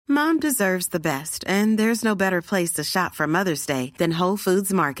Mom deserves the best, and there's no better place to shop for Mother's Day than Whole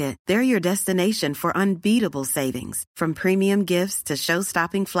Foods Market. They're your destination for unbeatable savings, from premium gifts to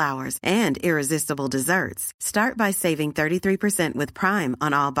show-stopping flowers and irresistible desserts. Start by saving 33% with Prime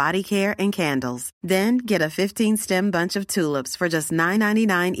on all body care and candles. Then get a 15-stem bunch of tulips for just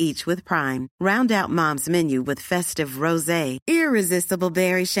 $9.99 each with Prime. Round out Mom's menu with festive rosé, irresistible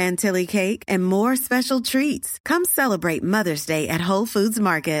berry chantilly cake, and more special treats. Come celebrate Mother's Day at Whole Foods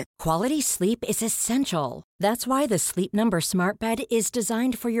Market. Quality sleep is essential. That's why the Sleep Number Smart Bed is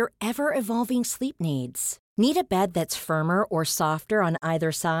designed for your ever-evolving sleep needs. Need a bed that's firmer or softer on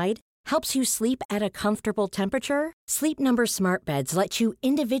either side? Helps you sleep at a comfortable temperature? Sleep Number Smart Beds let you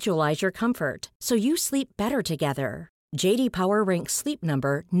individualize your comfort, so you sleep better together. J.D. Power ranks Sleep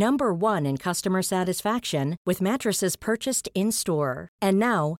Number number 1 in customer satisfaction with mattresses purchased in-store. And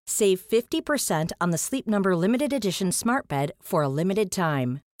now, save 50% on the Sleep Number Limited Edition Smart Bed for a limited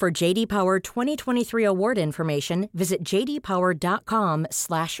time. For J.D. Power 2023 award information, visit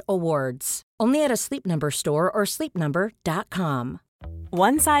jdpower.com/awards. Only at a Sleep Number store or sleepnumber.com.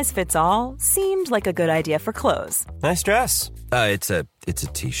 One size fits all seemed like a good idea for clothes. Nice dress. It's a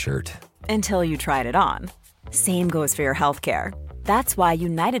t-shirt. Until you tried it on. Same goes for your healthcare. That's why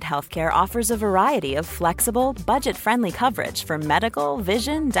United Healthcare offers a variety of flexible, budget-friendly coverage for medical,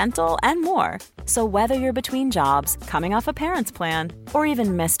 vision, dental, and more. So whether you're between jobs, coming off a parent's plan, or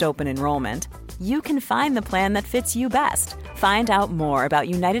even missed open enrollment, you can find the plan that fits you best. Find out more about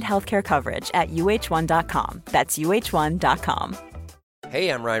United Healthcare coverage at uh1.com. That's uh1.com. Hey,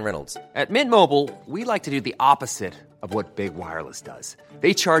 I'm Ryan Reynolds. At Mint Mobile, we like to do the opposite of what Big Wireless does.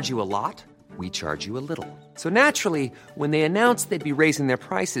 They charge you a lot. We charge you a little. So naturally, when they announced they'd be raising their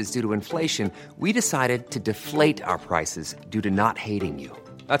prices due to inflation, we decided to deflate our prices due to not hating you.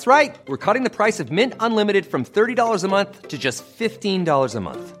 That's right. We're cutting the price of Mint Unlimited from $30 a month to just $15 a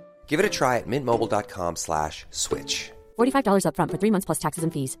month. Give it a try at mintmobile.com/switch. $45 up front for 3 months plus taxes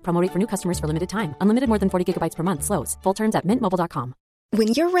and fees. Promo rate for new customers for limited time. Unlimited more than 40 gigabytes per month slows. Full terms at mintmobile.com. When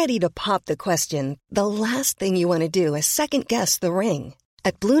you're ready to pop the question, the last thing you want to do is second-guess the ring.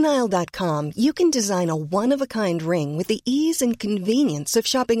 At BlueNile.com, you can design a one-of-a-kind ring with the ease and convenience of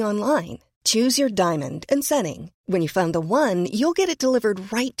shopping online. Choose your diamond and setting. When you find the one, you'll get it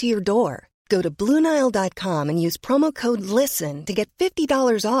delivered right to your door. Go to BlueNile.com and use promo code LISTEN to get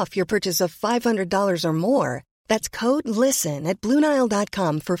 $50 off your purchase of $500 or more. That's code LISTEN at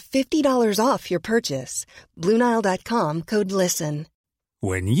BlueNile.com for $50 off your purchase. BlueNile.com, code LISTEN.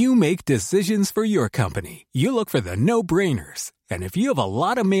 When you make decisions for your company, you look for the no-brainers. And if you have a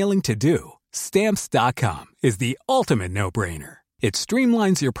lot of mailing to do, Stamps.com is the ultimate no-brainer. It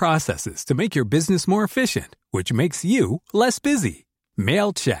streamlines your processes to make your business more efficient, which makes you less busy.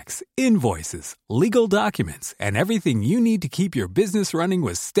 Mail checks, invoices, legal documents, and everything you need to keep your business running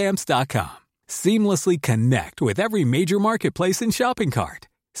with Stamps.com. Seamlessly connect with every major marketplace and shopping cart.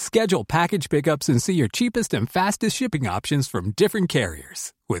 Schedule package pickups and see your cheapest and fastest shipping options from different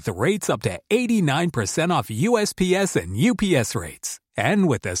carriers, with rates up to 89% off USPS and UPS rates. And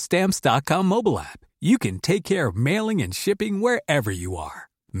with the Stamps.com mobile app, you can take care of mailing and shipping wherever you are.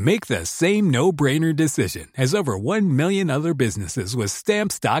 Make the same no-brainer decision as over 1 million other businesses with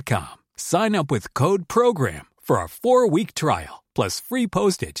Stamps.com. Sign up with code PROGRAM for a 4-week trial, plus free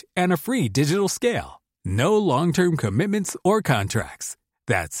postage and a free digital scale. No long-term commitments or contracts.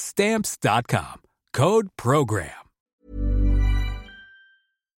 That's Stamps.com. Code PROGRAM.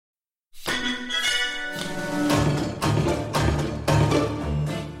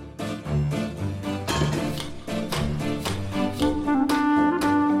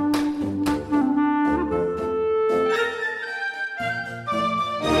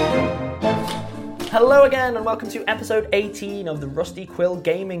 Hello again, and welcome to episode 18 of the Rusty Quill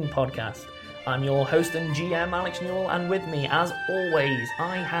Gaming Podcast. I'm your host and GM, Alex Newell, and with me, as always,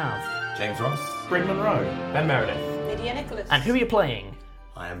 I have... James Ross. Bryn Monroe. Ben Meredith. Lydia Nicholas. And who are you playing?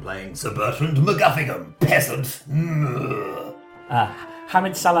 I am playing Sir Bertrand McGuffingham, peasant.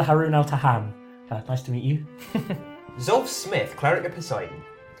 Hamid Salah Haroun Al-Taham. Nice to meet you. Zolf Smith, Cleric of Poseidon.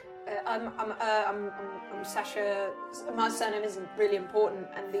 I'm Sasha. My surname isn't really important,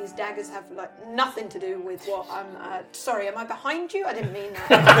 and these daggers have nothing to do with what I'm. Sorry, am I behind you? I didn't mean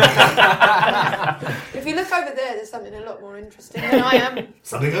that. If you look over there, there's something a lot more interesting than I am.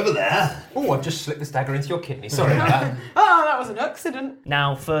 Something over there. Oh, I've just slipped this dagger into your kidney. Sorry about that. Oh, that was an accident.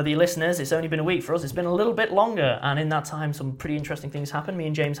 Now, for the listeners, it's only been a week. For us, it's been a little bit longer, and in that time, some pretty interesting things happened. Me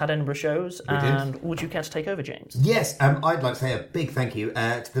and James had Edinburgh shows, and would you care to take over, James? Yes, I'd like to say a big thank you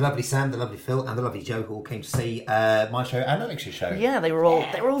to the lovely Sam Sam, the lovely Phil, and the lovely Joe, who all came to see my show and Alex's show. Yeah, they were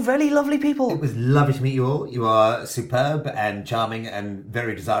all very lovely people. It was lovely to meet you all. You are superb and charming and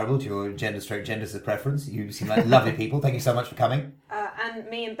very desirable to your genders of preference. You seem like lovely people. Thank you so much for coming. And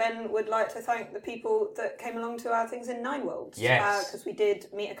me and Ben would like to thank the people that came along to our things in Nine Worlds. Yes. Because we did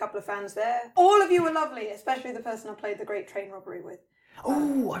meet a couple of fans there. All of you were lovely, especially the person I played the Great Train Robbery with.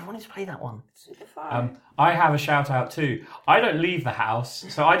 Oh, I wanted to play that one. Super fun. I have a shout out too. I don't leave the house,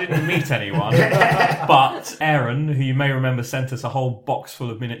 so I didn't meet anyone. But Aaron, who you may remember sent us a whole box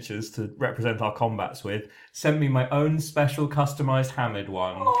full of miniatures to represent our combats with, sent me my own special customised Hamid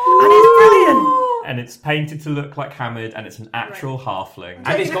one. And it's brilliant! And it's painted to look like Hamid, and it's an actual halfling.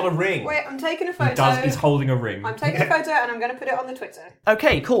 And he's got a ring. Wait, I'm taking a photo. He's holding a ring. I'm taking a photo and I'm going to put it on the Twitter.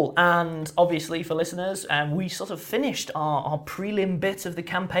 Okay, cool. And obviously for listeners, we sort of finished our prelim bit of the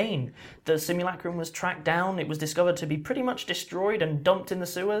campaign. The simulacrum was tracked down. It was discovered to be pretty much destroyed and dumped in the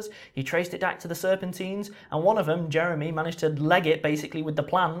sewers. He traced it back to the Serpentines, and one of them, Jeremy, managed to leg it basically with the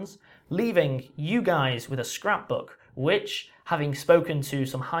plans, leaving you guys with a scrapbook, which, having spoken to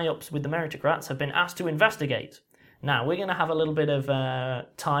some high-ups with the meritocrats, have been asked to investigate. Now, we're going to have a little bit of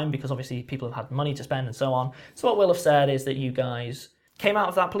time, because obviously people have had money to spend and so on. So what we'll have said is that you guys came out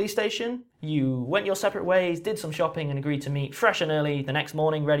of that police station, you went your separate ways, did some shopping and agreed to meet fresh and early the next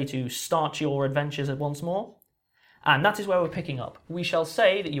morning, ready to start your adventures once more. And that is where we're picking up. We shall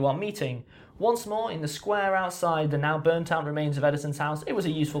say that you are meeting once more in the square outside the now burnt-out remains of Edison's house. It was a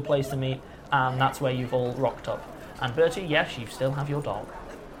useful place to meet, and that's where you've all rocked up. And Bertie, yes, you still have your dog.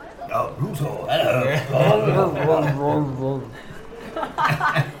 Oh, Bruto, hello.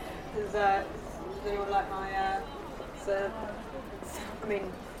 Does anyone like my, I mean,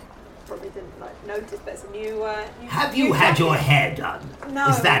 probably didn't notice, but it's a new... Have you had your hair done? No.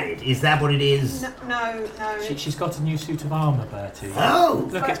 Is that it? Is that what it is? No. She's got a new suit of armour, Bertie. Oh!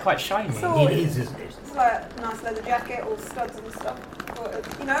 Look, it's quite shiny. It is, isn't it? It's like a nice leather jacket, all studs and stuff. But,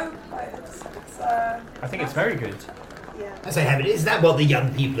 you know, I think it's very good. Yeah. I say, Hamid, is that what the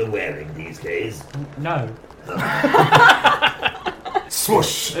young people are wearing these days? No.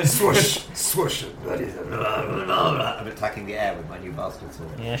 Swoosh, swoosh, swoosh. I'm attacking the air with my new bastard sword.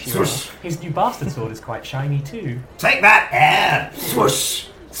 Yeah, she Swoosh. His new bastard sword is quite shiny too. Take that, air! Swoosh,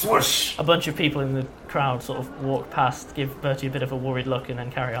 swoosh. A bunch of people in the crowd sort of walk past, give Bertie a bit of a worried look, and then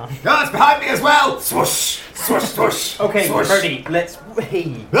carry on. No, it's behind me as well! Swoosh, swoosh, swoosh. Okay, swoosh. Bertie, let's...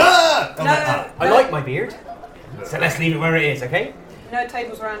 Hey. Ah! I like my beard, so let's leave it where it is, okay? No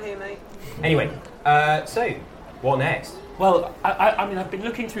tables around here, mate. Anyway, so, what next? Well, I mean, I've been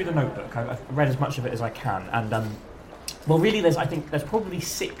looking through the notebook. I've read as much of it as I can, and well, really, I think there's probably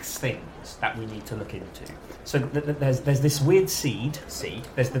 6 things that we need to look into. So there's this weird seed.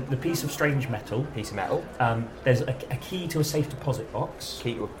 There's the piece of strange metal. There's a key to a safe deposit box.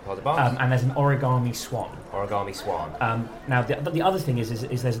 And there's an origami swan. Now the other thing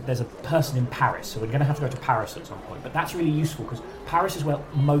is there's a person in Paris, so we're going to have to go to Paris at some point. But that's really useful because Paris is where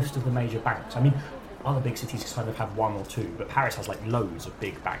most of the major banks. I mean, other big cities kind of have 1 or 2, but Paris has like loads of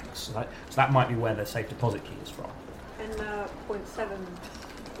big banks. So that might be where the safe deposit key is from. And 0.7,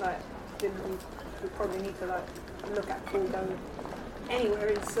 we probably need to look at before we go anywhere.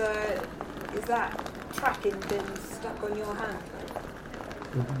 Is that tracking pin stuck on your hand?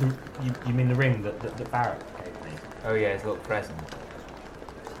 You mean the ring that Barrett gave me? Oh yeah, his little present.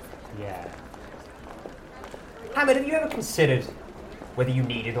 Yeah. Hamid, have you ever considered whether you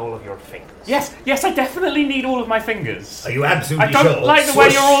needed all of your fingers? Yes, I definitely need all of my fingers. Are you absolutely sure? I don't sure? like the way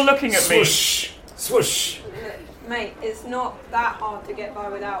you're all looking at me. Swoosh, swoosh. Mate, it's not that hard to get by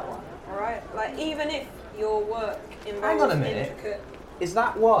without one, alright? Like, even if your work involves Hang on a minute. intricate... Is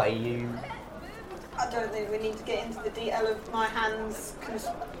that why you... I don't think we need to get into the detail of my hands.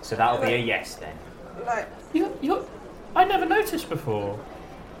 So that'll be a yes then? Like... I never noticed before.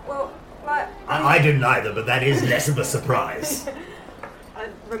 Well, like... I didn't either, but that is less of a surprise. I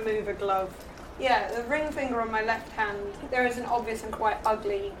remove a glove. Yeah, the ring finger on my left hand, there is an obvious and quite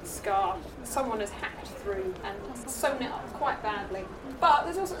ugly scar. Someone has hacked through and sewn it up quite badly. But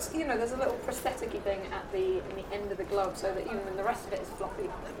there's also, there's a little prosthetic-y thing in the end of the glove, so that even when the rest of it is floppy,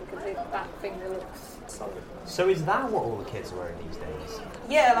 that finger looks solid. So is that what all the kids are wearing these days?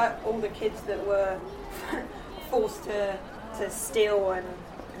 Yeah, like all the kids that were forced to steal and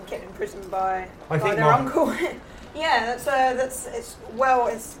get imprisoned by their uncle. Yeah, it's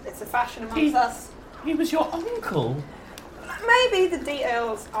a fashion amongst us. He was your uncle? Maybe the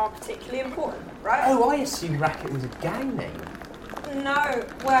details are particularly important, right? Oh, I assume Racket was a gang name. No,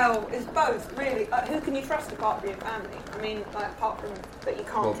 well, it's both, really. Who can you trust apart from your family? I mean, apart from that you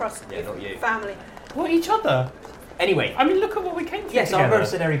can't trust your family. What, each other? Anyway. I mean, look at what we came through Yes, together. our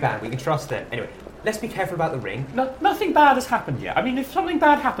mercenary band. We can trust them. Anyway, let's be careful about the ring. No, nothing bad has happened yet. I mean, if something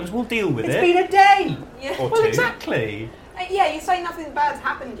bad happens, we'll deal with it. It's been a day! Yeah. Or Well, two. exactly. Yeah, you say nothing bad's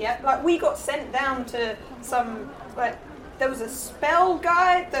happened yet. Like, we got sent down to some, like, there was a spell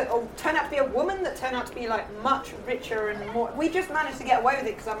guy that turned out to be a woman that turned out to be, like, much richer and more. We just managed to get away with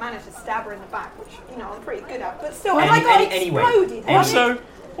it because I managed to stab her in the back, which, you know, I'm pretty good at. But still, and I got exploded.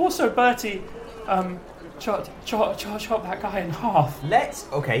 Also, Bertie, chop that guy in half.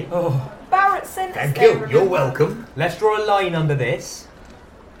 Okay. Barrett sent us Thank there, you. remember? You're welcome. Let's draw a line under this.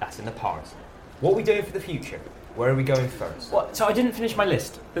 That's in the past. What are we doing for the future? Where are we going first? What? So I didn't finish my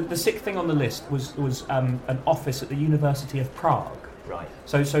list. The sixth thing on the list was an office at the University of Prague. Right.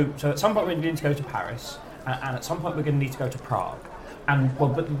 So at some point we're going to need to go to Paris, and at some point we're going to need to go to Prague. And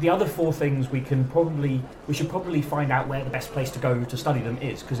but the other four things we should probably find out where the best place to go to study them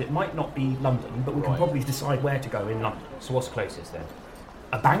is, because it might not be London, but we can probably decide where to go in London. So what's closest then?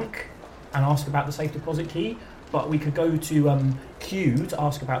 A bank, and ask about the safe deposit key. But we could go to Kew to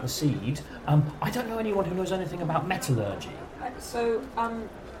ask about the seed. I don't know anyone who knows anything about metallurgy. So,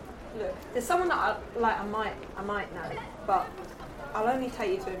 look, there's someone that I might know, but I'll only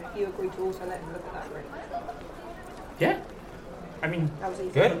take you to him if you agree to also let him look at that ring. Yeah. I mean, that was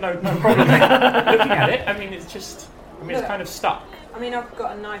easy. Good. No problem. Looking at it, I mean, it's just, it's kind of stuck. I mean, I've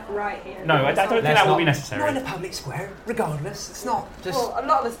got a knife right here. No, I don't think that will be necessary. Not in a public square, regardless. It's not just. Well, a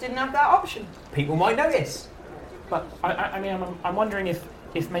lot of us didn't have that option. People might notice. But I mean, I'm wondering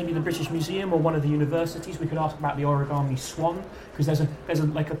if maybe the British Museum or one of the universities we could ask about the origami swan, because there's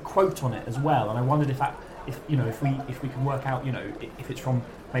a quote on it as well, and I wondered if we can work out, if it's from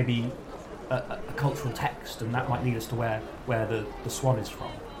maybe a cultural text, and that might lead us to where the swan is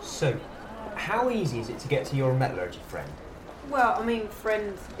from. So, how easy is it to get to your metallurgy friend? Well, I mean,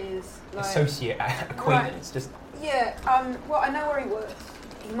 friend is like associate, acquaintance, right. just. Yeah. Well, I know where he works.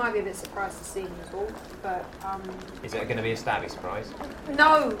 He might be a bit surprised to see me at all, but Is it going to be a stabby surprise?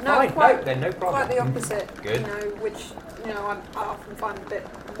 No, Fine, quite, then no problem. quite the opposite. Good. Which I often find a bit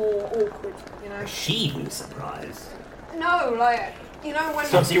more awkward. She was surprised. No, like when.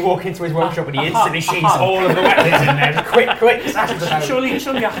 So you walk into his workshop and he instantly sheaths all of the weapons in there. Quick!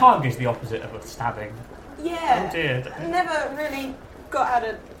 Surely a hug is the opposite of a stabbing. Yeah. Oh dear. Never really got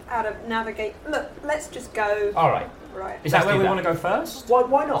how to navigate. Look, let's just go. All right. Right. Is that where we want to go first?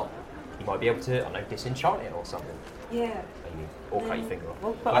 Why not? You might be able to, disenchant it or something. Yeah. Maybe. Or cut your finger off.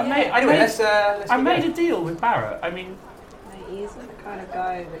 Well, but I made a deal with Barrett. I mean, he isn't the kind of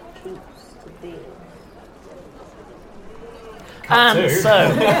guy that keeps the deal. And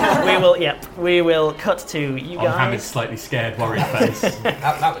so we will cut to you guys. on Hamid's slightly scared, worried face.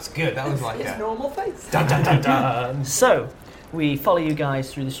 that was good. That was like his normal face. Dun, dun, dun, dun. So we follow you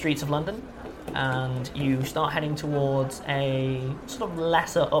guys through the streets of London, and you start heading towards a sort of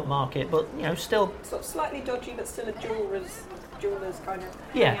lesser upmarket, but still sort of slightly dodgy, but still a jeweler's kind of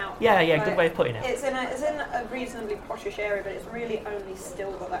yeah, good way of putting it. It's in a reasonably poshish area, but it's really only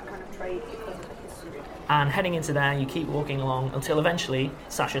still got that kind of trade because of the history. And heading into there, you keep walking along until eventually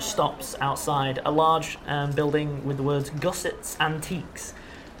Sasha stops outside a large building with the words Gussett's Antiques.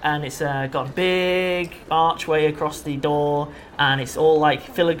 And it's got a big archway across the door, and it's all like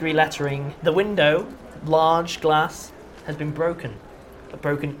filigree lettering. The window, large glass, has been broken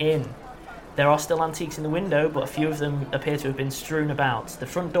in. There are still antiques in the window, but a few of them appear to have been strewn about. The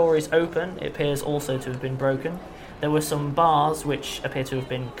front door is open. It appears also to have been broken. There were some bars which appear to have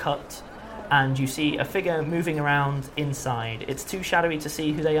been cut, and you see a figure moving around inside. It's too shadowy to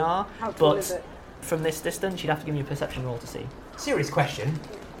see who they are, How tall is but it? from this distance, you'd have to give me a perception roll to see. Serious question.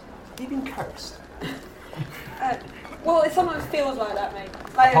 Have you been cursed? Well, it sometimes feels like that, mate.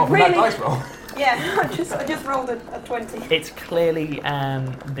 Like, Apart from really, that dice roll. Yeah, I just rolled a 20. It's clearly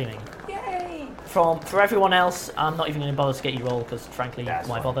beaming. Yay! For everyone else, I'm not even going to bother to get you roll because, frankly, why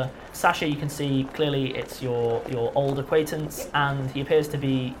fine. bother? Sasha, you can see clearly it's your old acquaintance, and he appears to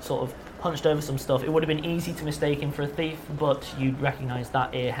be sort of hunched over some stuff. It would have been easy to mistake him for a thief, but you'd recognise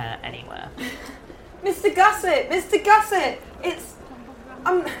that ear hair anywhere. Mr. Gusset! It's...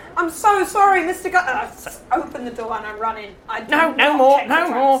 I'm so sorry, Mr. Gusset. Open the door and I run in. No more.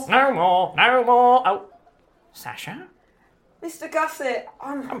 Oh, Sasha? Mr. Gusset,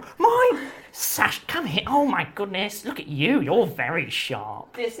 Mine! Sasha, come here. Oh my goodness, look at you. You're very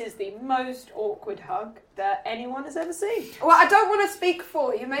sharp. This is the most awkward hug that anyone has ever seen. Well, I don't want to speak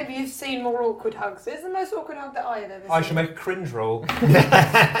for you. Maybe you've seen more awkward hugs. It's the most awkward hug that I have ever seen. I shall make a cringe roll.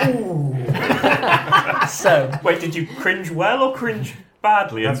 So, wait, did you cringe well or cringe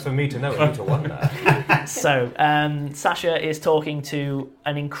badly? That's for me to know. You to wonder. So, Sasha is talking to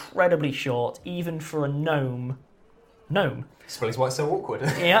an incredibly short, even for a gnome, gnome. This is why it's so awkward.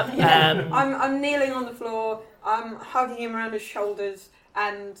 Yep. I'm kneeling on the floor. I'm hugging him around his shoulders,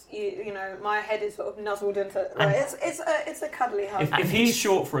 and you know, my head is sort of nuzzled into. Like, it's a cuddly hug. If he's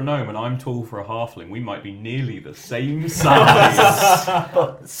short for a gnome and I'm tall for a halfling, we might be nearly the same size.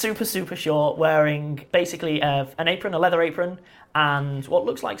 But super, super short, wearing basically an apron, a leather apron, and what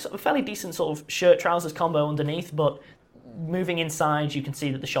looks like a fairly decent sort of shirt trousers combo underneath. But moving inside, you can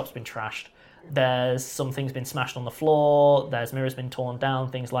see that the shop's been trashed. There's some things been smashed on the floor, there's mirrors been torn down,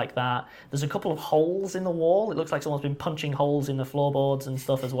 things like that. There's a couple of holes in the wall. It looks like someone's been punching holes in the floorboards and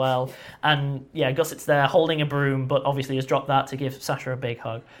stuff as well. And yeah, Gusset's there holding a broom, but obviously has dropped that to give Sasha a big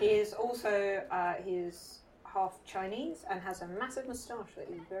hug. He is also, he is half Chinese and has a massive moustache that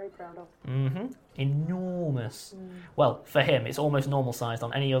he's very proud of. Mm-hmm. Enormous. Well, for him, it's almost normal sized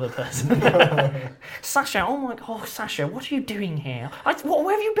on any other person. Sasha, oh my God, Sasha, what are you doing here?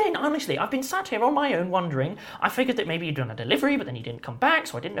 Where have you been? Honestly, I've been sat here on my own wondering. I figured that maybe you'd done a delivery, but then you didn't come back,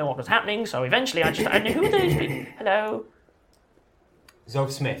 so I didn't know what was happening. So eventually, I knew who are those people? Hello.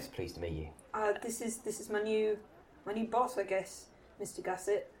 Zolf Smith, pleased to meet you. This is my new boss, I guess, Mr.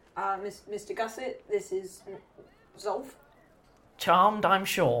 Gusset. Mr. Gusset, this is Zolf. Charmed, I'm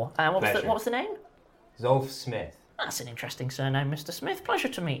sure. What was the name? Zolf Smith. That's an interesting surname, Mr. Smith. Pleasure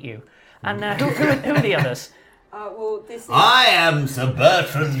to meet you. And who are the others? Well, this is... I am Sir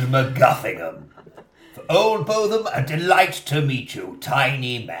Bertrand McGuffingham. For Old Botham, a delight to meet you,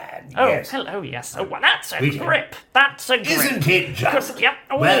 tiny man. Oh, yes. hello, yes. Oh, well, that's a grip. That's a grip. Isn't it just? Yep.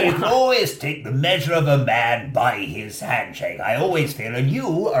 Oh. Well, you can always take the measure of a man by his handshake. I always feel, and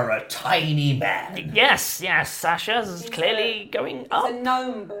you are a tiny man. Yes, Sasha's clearly going up. He's a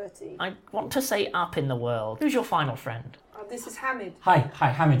gnome, Bertie. I want to say up in the world. Who's your final friend? This is Hamid. Hi,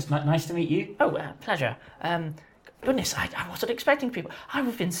 Hamid. Nice to meet you. Oh, pleasure. Goodness, I wasn't expecting people.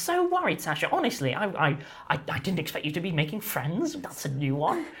 I've been so worried, Sasha. Honestly, I didn't expect you to be making friends. That's a new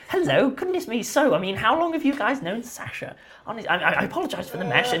one. Hello, goodness me. So, I mean, how long have you guys known Sasha? Honestly, I apologise for the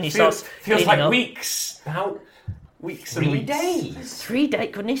mess. And he feels like up. weeks. About weeks and 3 weeks. days. 3 days.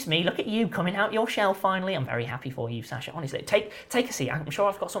 Goodness me, look at you coming out your shell finally. I'm very happy for you, Sasha. Honestly, take a seat. I'm sure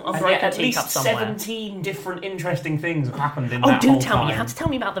I've got some unbroken at least teacup somewhere. 17 different interesting things have happened in that do whole tell time. me. You have to tell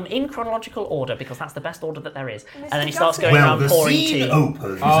me about them in chronological order because that's the best order that there is. Mr. And then he starts going Well, around the pouring scene tea.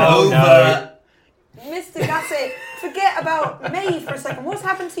 opens Oh, over... no. Mr. Gusset, forget about me for a second. What's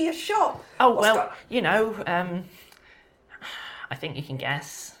happened to your shop? Oh, well, I think you can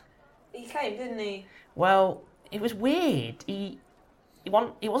guess. He came, didn't he? Well, it was weird. He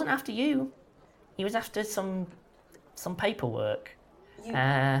wasn't after you. He was after some paperwork. He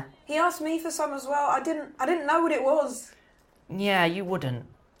asked me for some as well. I didn't know what it was. Yeah, you wouldn't.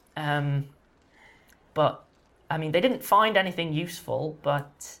 But I mean, they didn't find anything useful.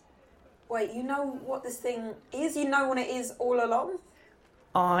 But wait, you know what this thing is? You know what it is all along?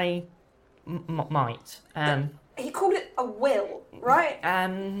 I might. He called it a will, right?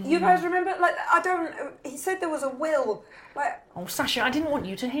 You guys remember? Like, he said there was a will. Like, oh, Sasha, I didn't want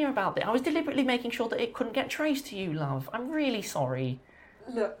you to hear about it. I was deliberately making sure that it couldn't get traced to you, love. I'm really sorry.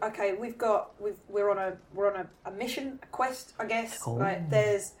 Look, okay, we're on a mission, a quest, I guess. Cool. Like,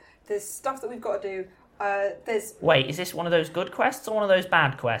 there's stuff that we've got to do. Wait, is this one of those good quests or one of those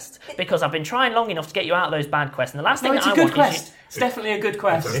bad quests? Because I've been trying long enough to get you out of those bad quests, and the last thing it's that a I good want quest. is It's definitely a good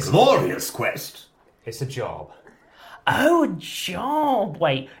quest. It's a glorious quest. It's a job. Oh, a job.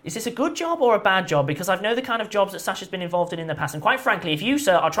 Wait, is this a good job or a bad job? Because I know the kind of jobs that Sasha's been involved in the past, and quite frankly, if you,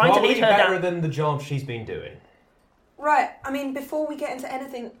 sir, are trying to lead her better down... than the job she's been doing. Right, I mean, before we get into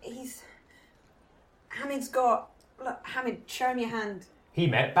anything, Hamid's got... Look, Hamid, show him your hand. He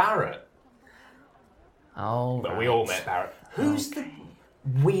met Barrett. Oh, Well, we all met Barrett. Who's the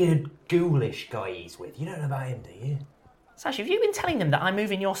weird, ghoulish guy he's with? You don't know about him, do you? Sasha, have you been telling them that I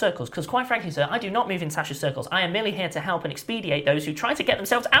move in your circles? Because quite frankly, sir, I do not move in Sasha's circles. I am merely here to help and expedite those who try to get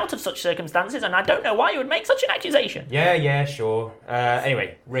themselves out of such circumstances, and I don't know why you would make such an accusation. Yeah, sure.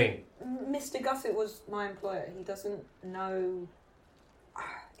 Anyway, ring. Mr. Gusset was my employer. He doesn't know...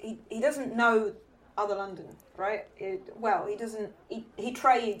 He doesn't know other London, right? He doesn't... He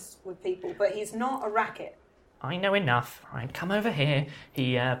trades with people, but he's not a racket. I know enough. Right, come over here.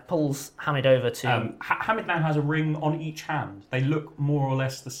 He pulls Hamid over to... Hamid now has a ring on each hand. They look more or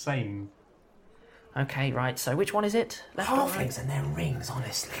less the same. Okay, right, so which one is it? Left or right? Halflings and their rings,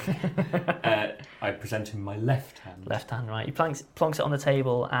 honestly. I present him my left hand. Left hand, right. He plonks it on the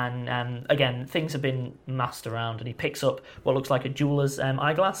table, and again, things have been massed around, and he picks up what looks like a jeweller's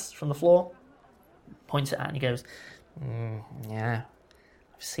eyeglass from the floor, points it at, and he goes, yeah,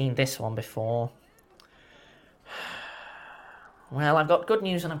 I've seen this one before. Well, I've got good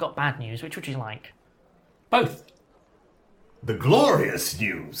news and I've got bad news. Which would you like? Both. The glorious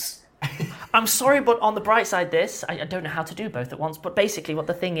news. I'm sorry, but on the bright side, I don't know how to do both at once. But basically, what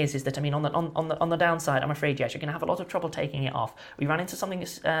the thing is that I mean, on the downside, I'm afraid yes, you're going to have a lot of trouble taking it off. We ran into something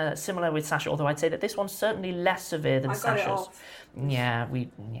similar with Sasha, although I'd say that this one's certainly less severe than Sasha's. I got it off.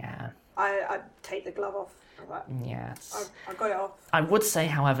 Yeah. I take the glove off. Yes. I got it off. I would say,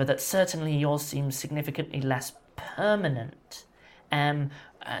 however, that certainly yours seems significantly less permanent.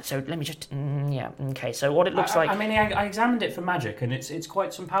 So let me just... okay, so what it looks like... I mean, I examined it for magic, and it's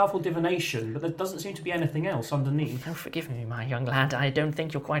quite some powerful divination, but there doesn't seem to be anything else underneath. Oh, forgive me, my young lad, I don't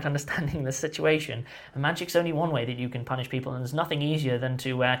think you're quite understanding the situation. Magic's only one way that you can punish people, and there's nothing easier than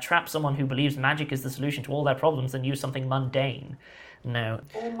to trap someone who believes magic is the solution to all their problems than use something mundane. No.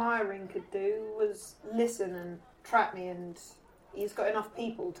 All my ring could do was listen and trap me, and he's got enough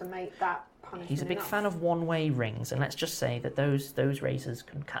people to make that punishment. He's a big fan of one-way rings, and let's just say that those razors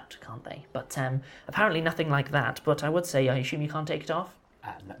can cut, can't they? But apparently nothing like that. But I would say, I assume you can't take it off?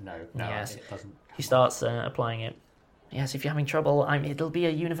 No, yes. It doesn't. He starts applying it. Yes, if you're having trouble, it'll be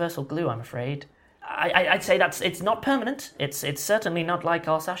a universal glue, I'm afraid. I'd say it's not permanent. It's certainly not like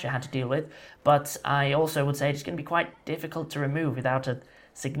our Sasha had to deal with, but I also would say it's going to be quite difficult to remove without a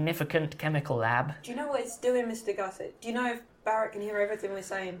significant chemical lab. Do you know what it's doing, Mr. Gusset? Do you know if Barrett can hear everything we're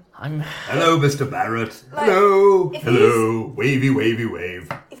saying? Hello, Mr. Barrett. Hello. Hello. Wavy, wavy, wave.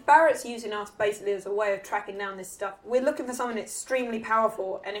 If Barrett's using us basically as a way of tracking down this stuff, we're looking for someone extremely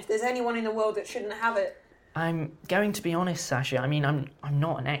powerful, and if there's anyone in the world that shouldn't have it... I'm going to be honest, Sasha. I mean, I'm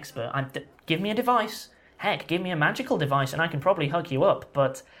not an expert. Give me a device. Heck, give me a magical device and I can probably hug you up.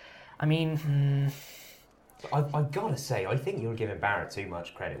 But, I mean... I've got to say, I think you're giving Barrett too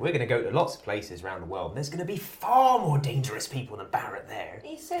much credit. We're going to go to lots of places around the world and there's going to be far more dangerous people than Barrett there.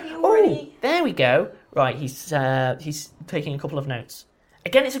 He said he already... Oh, there we go. Right, he's taking a couple of notes.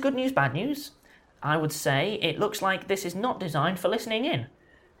 Again, it's a good news, bad news. I would say it looks like this is not designed for listening in.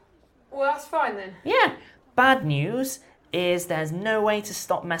 Well, that's fine then. Yeah. Bad news is there's no way to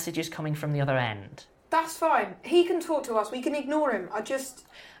stop messages coming from the other end. That's fine. He can talk to us. We can ignore him.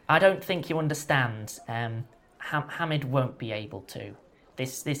 I don't think you understand. Hamid won't be able to.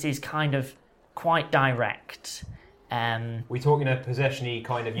 This is kind of quite direct. We talking a possession-y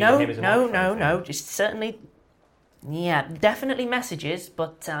kind of... No. Just certainly... Yeah, definitely messages,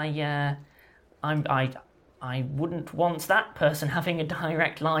 but I wouldn't want that person having a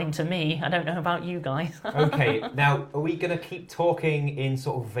direct line to me. I don't know about you guys. Okay, now, are we going to keep talking in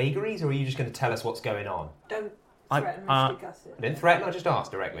sort of vagaries, or are you just going to tell us what's going on? Don't threaten Mr. Gusset. I didn't threaten, I just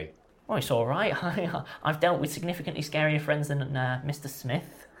asked directly. Oh, it's all right. I've dealt with significantly scarier friends than Mr.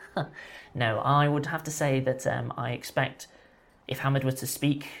 Smith. No, I would have to say that I expect... If Hamid was to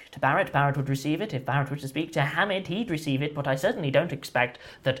speak to Barrett, Barrett would receive it. If Barrett were to speak to Hamid, he'd receive it. But I certainly don't expect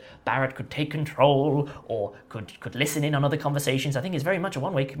that Barrett could take control or could listen in on other conversations. I think it's very much a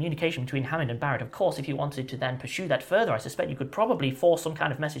one-way communication between Hamid and Barrett. Of course, if you wanted to then pursue that further, I suspect you could probably force some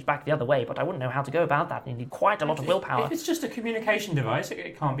kind of message back the other way, but I wouldn't know how to go about that. You need quite a lot of willpower. If it's just a communication device,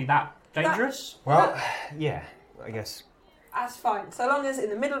 it can't be that dangerous. Yeah, I guess. That's fine. So long as in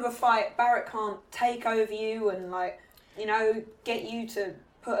the middle of a fight, Barrett can't take over you and, get you to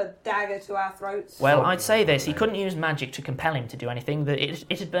put a dagger to our throats. Well, I'd say this. He couldn't use magic to compel him to do anything.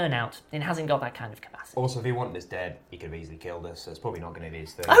 It'd burn out. It hasn't got that kind of capacity. Also, if he wanted us dead, he could have easily killed us, so it's probably not going to be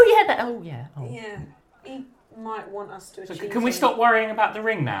his thing. Yeah, he might want us to achieve Can we stop worrying about the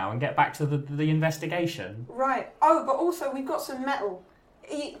ring now and get back to the investigation? Right. Oh, but also, we've got some metal.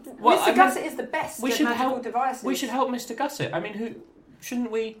 Mr. Gusset is the best at magical devices. We should help Mr. Gusset. I mean, shouldn't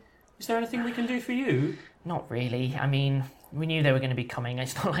we... Is there anything we can do for you? Not really. I mean, we knew they were going to be coming.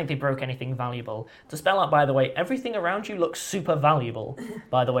 It's not like they broke anything valuable. To spell out, by the way, everything around you looks super valuable,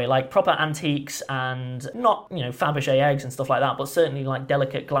 by the way, like proper antiques and not, Fabergé eggs and stuff like that, but certainly like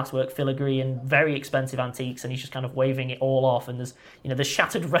delicate glasswork filigree and very expensive antiques, and he's just kind of waving it all off, and there's, the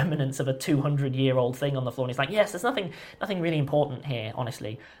shattered remnants of a 200-year-old thing on the floor, and he's like, yes, there's nothing really important here,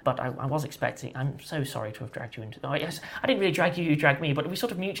 honestly, but I was expecting... I'm so sorry to have dragged you into... Oh, yes, I didn't really drag you, you dragged me, but we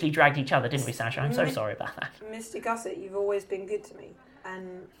sort of mutually dragged each other, didn't we, Sasha? I'm so sorry about that. Mr. Gusset, you've always been good to me,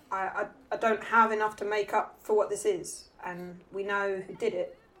 and I don't have enough to make up for what this is, and we know who did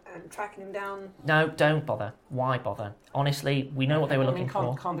it, and tracking him down... No, don't bother. Why bother? Honestly, we know what they were looking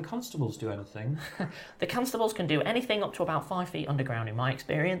for. Can't the constables do anything? The constables can do anything up to about 5 feet underground, in my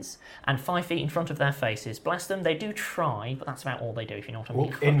experience, and 5 feet in front of their faces. Bless them, they do try, but that's about all they do, if you know what I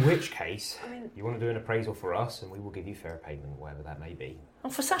mean. In which case, you want to do an appraisal for us, and we will give you fair payment, whatever that may be. Oh,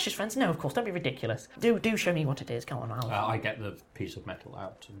 for Sasha's friends? No, of course, don't be ridiculous. Do show me what it is. Go on, I get the piece of metal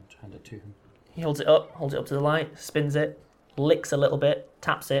out and hand it to him. He holds it up to the light, spins it, licks a little bit,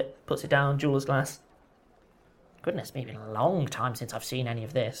 taps it, puts it down, jeweler's glass. Goodness me, it's been a long time since I've seen any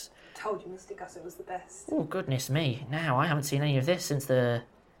of this. Told you Mr. Gusset was the best. Oh, goodness me. Now, I haven't seen any of this since the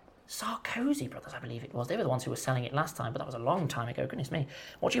Sarkozy brothers, I believe it was. They were the ones who were selling it last time, but that was a long time ago. Goodness me.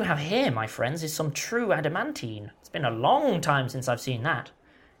 What you have here, my friends, is some true adamantine. It's been a long time since I've seen that.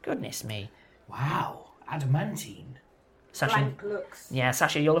 Goodness me. Wow, adamantine. Sasha, Blank looks. Yeah,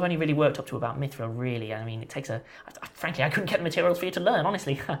 Sasha, you'll have only really worked up to about Mithril, really. I mean, it takes frankly, I couldn't get the materials for you to learn,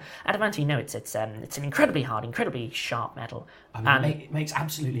 honestly. Adamantine, no, it's an incredibly hard, incredibly sharp metal. I mean, it makes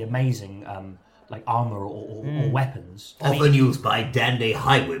absolutely amazing like armour or weapons. Often used by dandy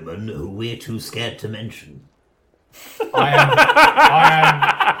highwaymen who we're too scared to mention. I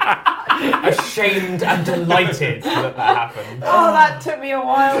am ashamed and delighted that happened. Oh, that took me a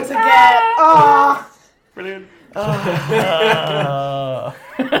while to get. Oh. Brilliant.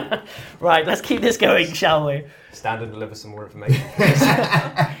 Right, let's keep this going, shall we? Stand and deliver some more information.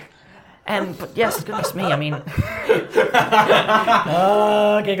 But yes, goodness me, I mean...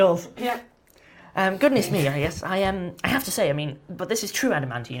 giggles. Yeah. Goodness me, yes, I have to say, I mean, but this is true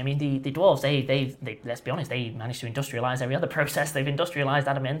adamantine. I mean, the dwarves, they let's be honest, they managed to industrialise every other process. They've industrialised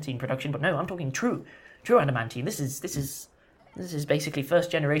adamantine production, but no, I'm talking true adamantine. This is basically first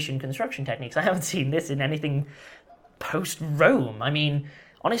generation construction techniques. I haven't seen this in anything post Rome. I mean,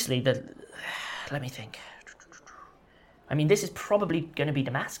 honestly, let me think. I mean, this is probably going to be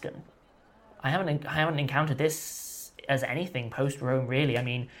Damascus. I haven't encountered this as anything post Rome, really. I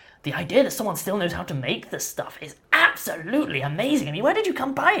mean, the idea that someone still knows how to make this stuff is absolutely amazing. I mean, where did you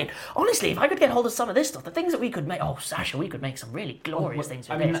come by it? Honestly, if I could get hold of some of this stuff, the things that we could make... Oh, Sasha, we could make some really glorious things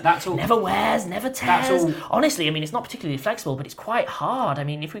with this. That's all... Never wears, never tears. Honestly, I mean, it's not particularly flexible, but it's quite hard. I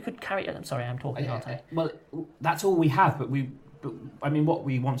mean, if we could carry it... I'm sorry, I'm talking, aren't I? Well, that's all we have, but I mean, what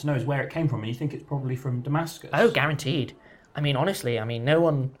we want to know is where it came from, and you think it's probably from Damascus. Oh, guaranteed. I mean, honestly, I mean, no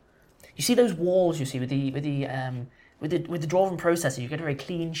one... You see those walls you see with the dwarven processor, you get a very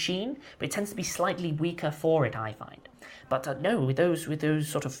clean sheen, but it tends to be slightly weaker for it, I find. But no, with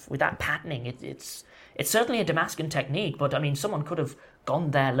that patterning, it's certainly a Damascus technique. But I mean, someone could have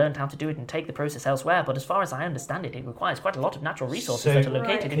gone there, learned how to do it, and take the process elsewhere. But as far as I understand it, it requires quite a lot of natural resources that are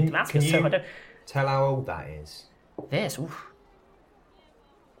located in Damascus. Can you tell how old that is? This, oof.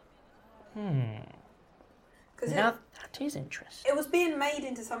 Now that is interesting. It was being made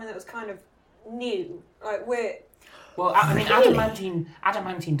into something that was kind of new. Like Well, I mean,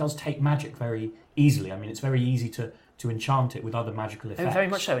 adamantine does take magic very easily. I mean, it's very easy to enchant it with other magical effects. Oh, very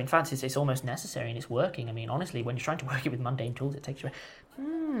much so. In fact, it's almost necessary and it's working. I mean, honestly, when you're trying to work it with mundane tools, it takes you...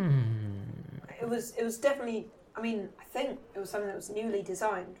 It was definitely... I mean, I think it was something that was newly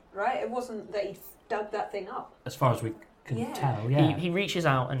designed, right? It wasn't that he dug that thing up. As far as we can tell, yeah. He reaches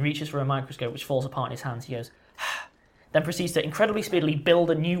out and reaches for a microscope, which falls apart in his hands. He goes... then proceeds to incredibly speedily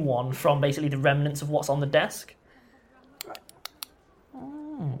build a new one from basically the remnants of what's on the desk.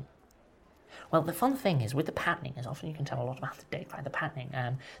 Well, the fun thing is, with the patterning, as often you can tell a lot about the date by the patterning,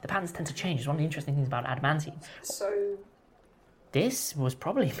 the patterns tend to change. It's one of the interesting things about adamantine. So... This was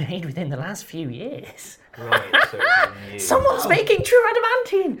probably made within the last few years. Right, so Someone's making true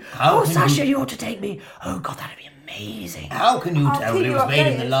adamantine! Sasha, you ought to take me. Oh, God, that'd be amazing. How can you tell that it was made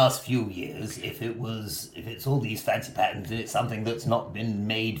in the last few years if it's all these fancy patterns and it's something that's not been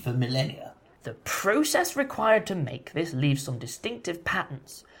made for millennia? The process required to make this leaves some distinctive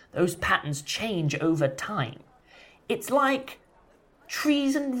patterns. Those patterns change over time. It's like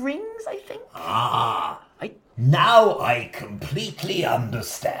trees and rings, I think. Now I completely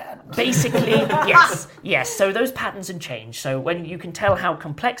understand. Basically, yes. So those patterns can change. So when you can tell how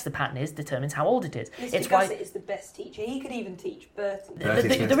complex the pattern is, determines how old it is. Mr. Gusset is the best teacher. He could even teach Bertie.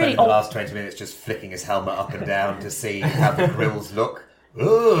 Bertie's been spending the last 20 minutes just flicking his helmet up and down to see how the grills look.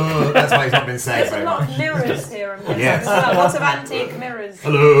 Ooh, that's why he's not been saying very much. There's a lot of mirrors here. Yes. Lots of antique mirrors.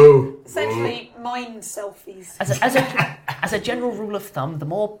 Hello. Essentially, mind selfies. As a general rule of thumb, the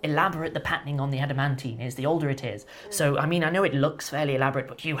more elaborate the patterning on the adamantine is, the older it is. So, I mean, I know it looks fairly elaborate,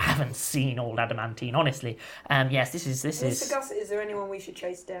 but you haven't seen old adamantine, honestly. Yes, this is... Mr. Gusset, is there anyone we should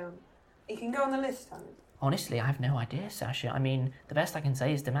chase down? You can go on the list, Hannah. Honestly, I have no idea, Sasha. I mean, the best I can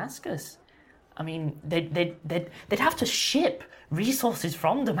say is Damascus. I mean, they'd have to ship resources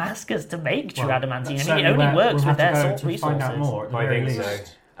from Damascus to make true adamantine. I mean, it only works with their salt resources. Find out more, I think so.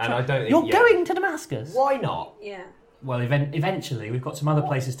 And I don't think... You're going to Damascus? Why not? Yeah. Well, eventually, we've got some other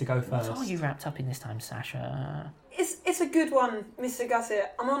places to go first. What are you wrapped up in this time, Sasha? It's a good one, Mr.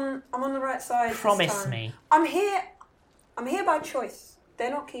 Gusset. I'm on the right side. Promise me. I'm here by choice.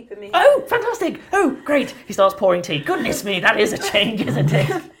 They're not keeping me. Oh, fantastic! Oh, great! He starts pouring tea. Goodness me, that is a change, isn't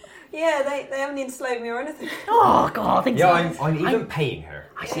it? Yeah, they haven't enslaved me or anything. Oh, God, things I'm even paying her.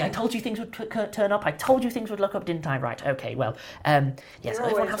 I see, I told you things would turn up. I told you things would look up, didn't I? Right, okay, well, yes, You're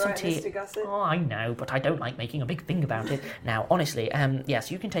everyone always have some right, tea. Mr. Gusset. Oh, I know, but I don't like making a big thing about it. Now, honestly,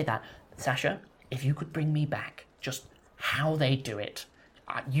 yes, you can take that. Sasha, if you could bring me back just how they do it,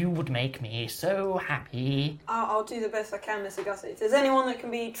 you would make me so happy. I'll do the best I can, Mr. Gusset. If there's anyone that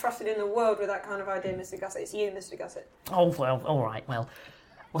can be trusted in the world with that kind of idea, Mr. Gusset, it's you, Mr. Gusset. Oh, well, all right, well.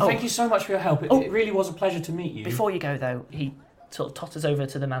 Well, thank you so much for your help. It really was a pleasure to meet you. Before you go, though, he sort of totters over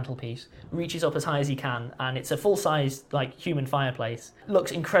to the mantelpiece, reaches up as high as he can, and it's a full-size, like, human fireplace.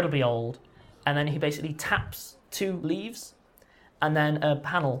 Looks incredibly old, and then he basically taps 2 leaves, and then a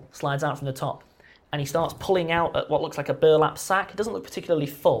panel slides out from the top, and he starts pulling out at what looks like a burlap sack. It doesn't look particularly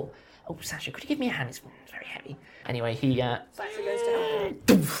full. Oh, Sasha, could you give me a hand? It's very heavy. Anyway, he... Sasha goes to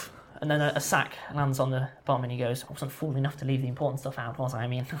help. And then a sack lands on the bottom, and he goes, I wasn't fool enough to leave the important stuff out, was I? I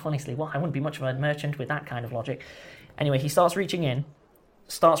mean, honestly, I wouldn't be much of a merchant with that kind of logic. Anyway, he starts reaching in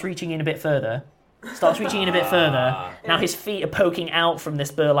a bit further. Now his feet are poking out from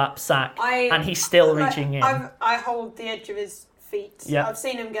this burlap sack, and he's still reaching in. I hold the edge of his feet. Yep. I've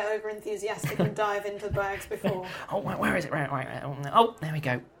seen him get over enthusiastic and dive into the bags before. Oh, where is it? Right. Oh, there we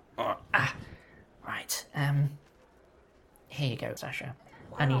go. Right. Here you go, Sasha.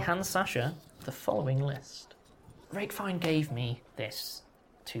 Wow. And he hands Sasha the following list. Rakefine gave me this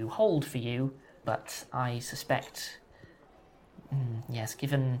to hold for you, but I suspect, yes,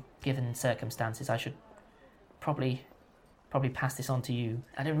 given circumstances, I should probably pass this on to you.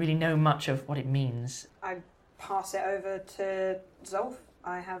 I don't really know much of what it means. I pass it over to Zolf.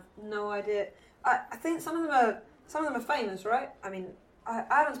 I have no idea. I think some of them are famous, right? I mean, I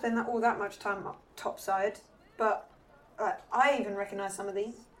haven't spent all that much time up topside, but I even recognise some of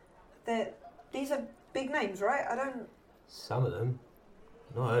these. These are big names, right? I don't... Some of them?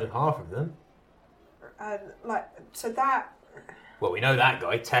 Not heard of half of them. So that... Well, we know that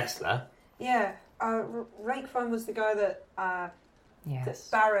guy, Tesla. Yeah, Rakefine was the guy that that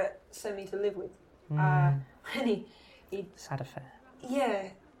Barrett sent me to live with. And he... Sad affair. Yeah.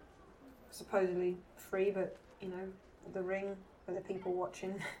 Supposedly free, but, the ring for the people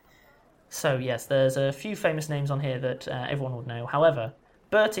watching. So, yes, there's a few famous names on here that everyone would know. However,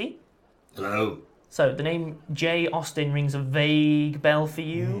 Bertie. Hello. So, the name J. Austin rings a vague bell for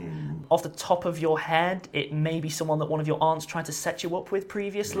you. Off the top of your head, it may be someone that one of your aunts tried to set you up with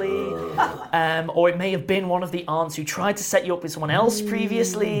previously. Or it may have been one of the aunts who tried to set you up with someone else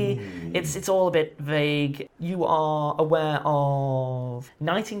previously. It's all a bit vague. You are aware of...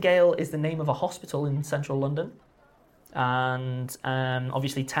 Nightingale is the name of a hospital in central London. And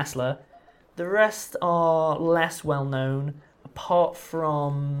obviously Tesla. The rest are less well known, apart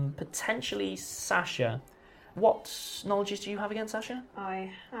from potentially Sasha. What knowledges do you have again, Sasha?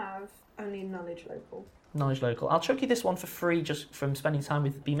 I have only knowledge local. Knowledge local. I'll chuck you this one for free just from spending time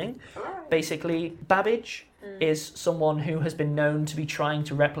with Beaming. Right. Basically, Babbage is someone who has been known to be trying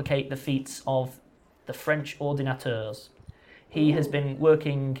to replicate the feats of the French ordinateurs. He has been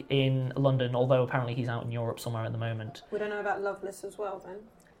working in London, although apparently he's out in Europe somewhere at the moment. We don't know about Lovelace as well,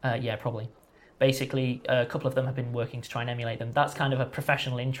 then? Yeah, probably. Basically, a couple of them have been working to try and emulate them. That's kind of a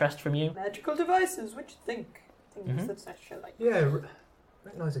professional interest from you. Magical devices, what do you think? Things that Sasha like. Yeah,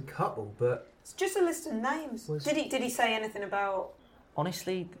 recognise a couple, but... It's just a list of names. Did he say anything about...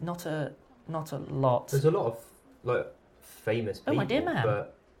 Honestly, not a lot. There's a lot of, famous people, my dear man.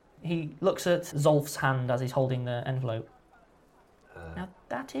 But... He looks at Zolf's hand as he's holding the envelope. Now,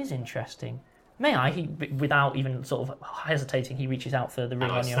 that is interesting. May I? Without even sort of hesitating, he reaches out for the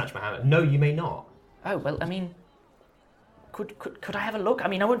ring on you. Snatch my hand. No, you may not. Oh, well, I mean... Could I have a look? I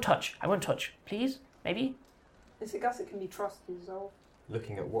mean, I won't touch. Please? Maybe? Mr. Gusset can be trusted, Zolf.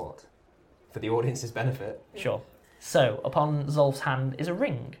 Looking at what? For the audience's benefit? Sure. So, upon Zolf's hand is a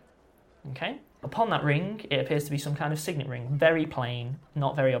ring. Okay? Upon that ring, it appears to be some kind of signet ring. Very plain,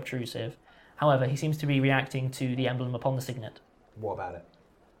 not very obtrusive. However, he seems to be reacting to the emblem upon the signet. What about it?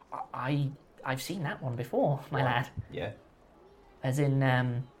 I've seen that one before, my lad. Yeah. As in,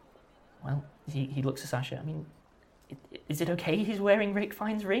 well, he looks at Sasha. I mean, is it okay he's wearing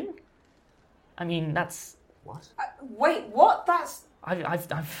Rakefine's ring? I mean, that's... What? Wait, what? That's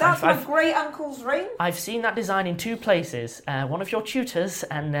my great uncle's ring? I've seen that design in 2 places. One of your tutors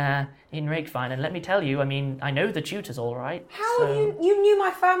and in Rakefine. And let me tell you, I mean, I know the tutors all right. How you knew my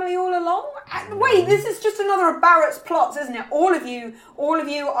family all along? Wait, this is just another of Barrett's plots, isn't it? All of you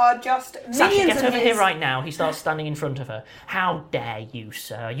are just minions Sasha, get of over his. here right now. He starts standing in front of her. How dare you,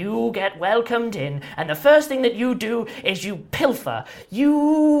 sir? You get welcomed in, and the first thing that you do is you pilfer. He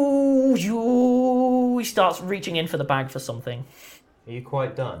starts reaching in for the bag for something. Are you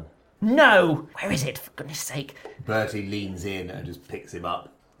quite done? No! Where is it, for goodness sake? Bertie leans in and just picks him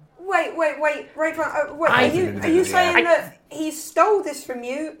up. Wait, Rayfron, are you saying that he stole this from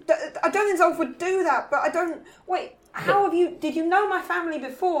you? I don't think Zolf would do that, but I don't... Wait, did you know my family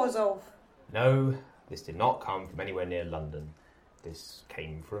before, Zolf? No, this did not come from anywhere near London. This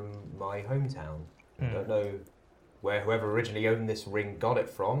came from my hometown. I don't know where whoever originally owned this ring got it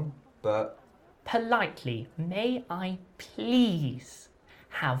from, but... Politely, may I please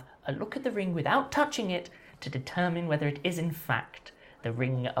have a look at the ring without touching it to determine whether it is in fact the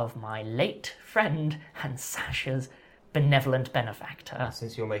ring of my late friend and Sasha's benevolent benefactor.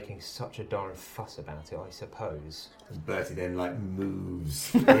 Since you're making such a darn fuss about it, I suppose. And Bertie then,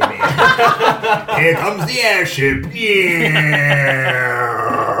 moves. Here comes the airship. Yeah.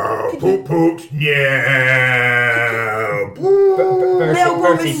 Poot poot. Yeah.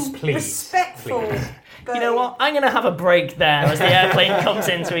 Bertie, please. Respectful. Please. You know what? I'm going to have a break there as the airplane comes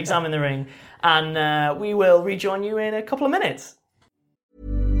in to examine the ring, and we will rejoin you in a couple of minutes.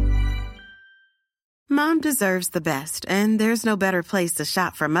 Mom deserves the best, and there's no better place to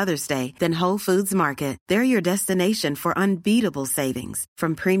shop for Mother's Day than Whole Foods Market. They're your destination for unbeatable savings,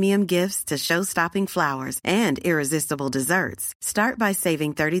 from premium gifts to show-stopping flowers and irresistible desserts. Start by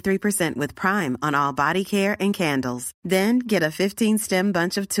saving 33% with Prime on all body care and candles. Then get a 15-stem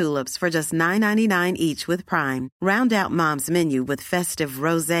bunch of tulips for just $9.99 each with Prime. Round out Mom's menu with festive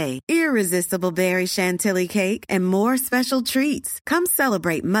rosé, irresistible berry chantilly cake, and more special treats. Come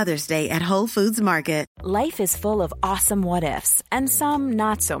celebrate Mother's Day at Whole Foods Market. Life is full of awesome what-ifs, and some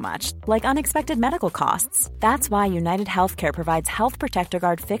not so much, like unexpected medical costs. That's why United Healthcare provides Health Protector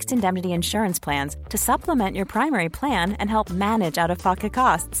Guard fixed indemnity insurance plans to supplement your primary plan and help manage out-of-pocket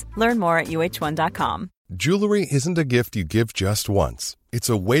costs. Learn more at uh1.com. Jewelry isn't a gift you give just once. It's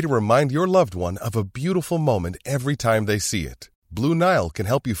a way to remind your loved one of a beautiful moment every time they see it. Blue Nile can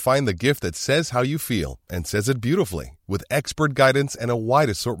help you find the gift that says how you feel and says it beautifully, with expert guidance and a wide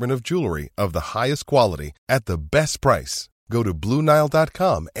assortment of jewelry of the highest quality at the best price. Go to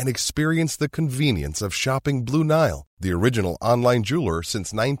BlueNile.com and experience the convenience of shopping Blue Nile, the original online jeweler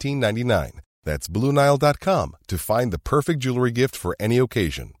since 1999. That's BlueNile.com to find the perfect jewelry gift for any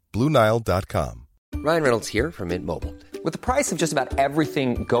occasion. BlueNile.com. Ryan Reynolds here from Mint Mobile. With the price of just about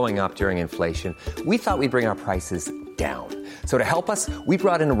everything going up during inflation, we thought we'd bring our prices down. So to help us, we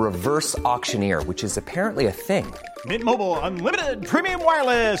brought in a reverse auctioneer, which is apparently a thing. Mint Mobile Unlimited Premium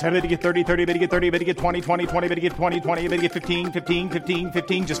Wireless. How to get 30, 30, how to get 30, how to get 20, 20, 20, how to get 20, 20, how to get 15, 15, 15,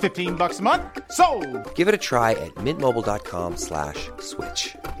 15, just $15 a month? Sold! Give it a try at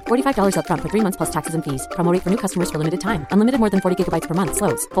mintmobile.com/switch. $45 up front for 3 months plus taxes and fees. Promo rate for new customers for limited time. Unlimited more than 40 gigabytes per month.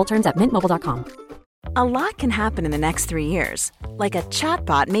 Slows full terms at mintmobile.com. A lot can happen in the next 3 years. Like a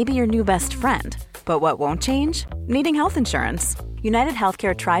chatbot may be your new best friend. But what won't change? Needing health insurance. United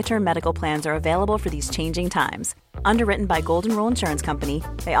Healthcare Tri-Term Medical Plans are available for these changing times. Underwritten by Golden Rule Insurance Company,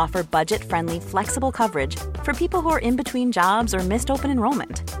 they offer budget-friendly, flexible coverage for people who are in between jobs or missed open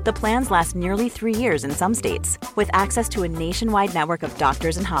enrollment. The plans last nearly 3 years in some states, with access to a nationwide network of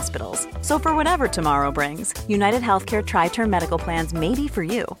doctors and hospitals. So for whatever tomorrow brings, United Healthcare Tri-Term Medical Plans may be for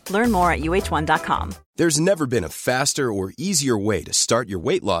you. Learn more at uh1.com. There's never been a faster or easier way to start your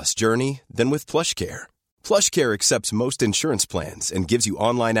weight loss journey than with PlushCare. PlushCare accepts most insurance plans and gives you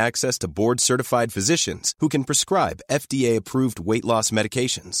online access to board-certified physicians who can prescribe FDA-approved weight loss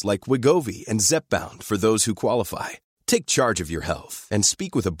medications like Wegovy and Zepbound for those who qualify. Take charge of your health and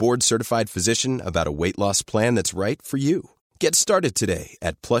speak with a board-certified physician about a weight loss plan that's right for you. Get started today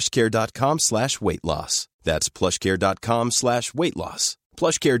at plushcare.com/weight-loss. That's plushcare.com/weight-loss.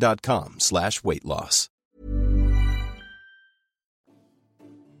 plushcare.com/weight-loss.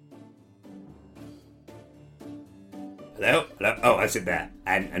 Hello? Hello? Oh, I sit there.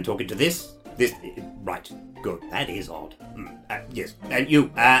 And talking to this? This? Right. Good. That is odd. Yes. And you,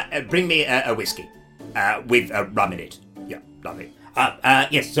 bring me a whiskey. With rum in it. Yeah, lovely.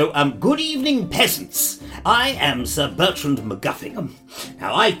 Yes, so, good evening, peasants. I am Sir Bertrand McGuffingham.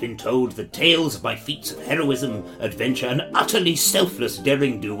 Now, I've been told the tales of my feats of heroism, adventure, and utterly selfless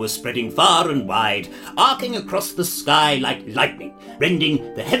daring-do were spreading far and wide, arcing across the sky like lightning,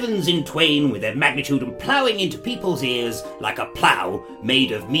 rending the heavens in twain with their magnitude and ploughing into people's ears like a plough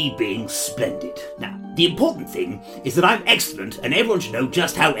made of me being splendid. Now, the important thing is that I'm excellent, and everyone should know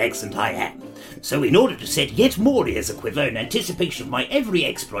just how excellent I am. So in order to set yet more ears a-quiver in anticipation of my every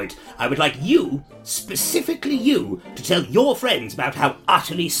exploit, I would like you, specifically you, to tell your friends about how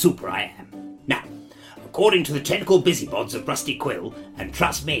utterly super I am. Now, according to the tentacle busybods of Rusty Quill, and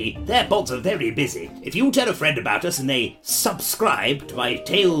trust me, their bods are very busy, if you tell a friend about us and they subscribe to my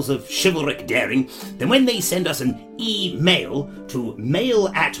tales of chivalric daring, then when they send us an email to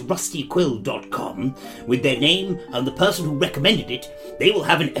mail@rustyquill.com with their name and the person who recommended it, they will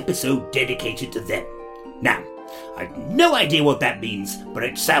have an episode dedicated to them. Now, I've no idea what that means, but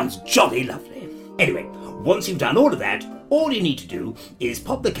it sounds jolly lovely. Anyway, once you've done all of that, all you need to do is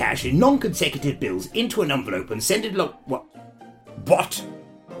pop the cash in non-consecutive bills into an envelope and send it along... What?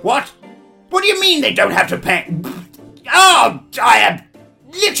 What do you mean they don't have to pay? Oh, I have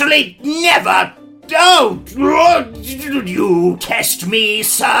literally never... Oh, you test me,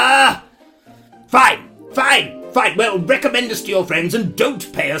 sir? Fine. Well, recommend us to your friends and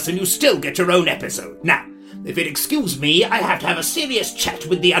don't pay us and you still get your own episode. Now, if you'll excuse me, I have to have a serious chat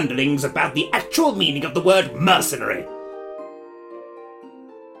with the underlings about the actual meaning of the word mercenary.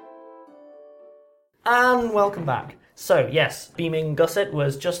 And welcome back. So, yes, Beaming Gusset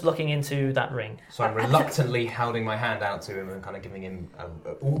was just looking into that ring. So I'm reluctantly holding my hand out to him and kind of giving him...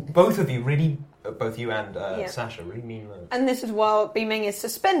 both of you, really, both you and Sasha, really mean that. And this is while Beaming is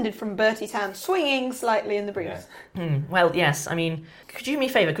suspended from Bertie's hand, swinging slightly in the breeze. Yeah. Well, yes, I mean, could you do me a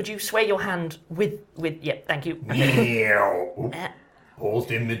favour? Could you sway your hand with... Yeah, thank you.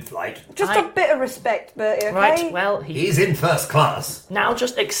 Paused in mid-flight. Just a bit of respect, Bertie, okay? Right, well, he's in first class. Now,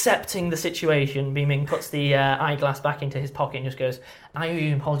 just accepting the situation, Beaming puts the eyeglass back into his pocket and just goes, I owe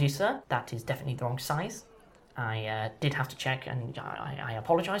you an apology, sir. That is definitely the wrong size. I did have to check, and I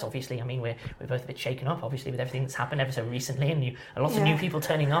apologise. Obviously, I mean, we're both a bit shaken up, obviously, with everything that's happened ever so recently, and lots of new people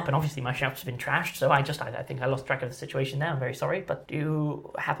turning up, and obviously my shop's been trashed, so I think I lost track of the situation there. I'm very sorry, but do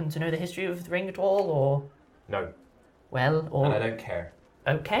you happen to know the history of the ring at all, or...? No. Well, or... And I don't care.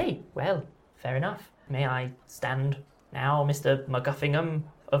 Okay, well, fair enough. May I stand now, Mr. MacGuffingham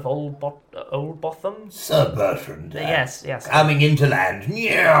of Old Botham? Sir Bertrand. Yes. Coming into land.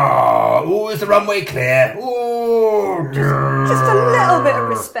 Oh, is the runway clear? Just a little bit of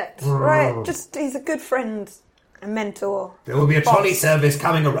respect, right? Just, he's a good friend, a mentor. There will be a trolley service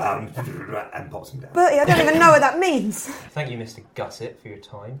coming around and pops him down. Bertie, I don't even know what that means. Thank you, Mr. Gusset, for your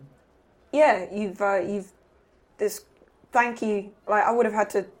time. Yeah, you've this. Thank you. Like, I would have had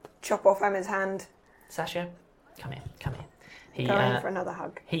to chop off Emma's hand. Sasha, come here. Going for another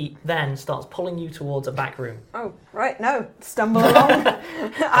hug. He then starts pulling you towards a back room. Oh, right, no. Stumble along.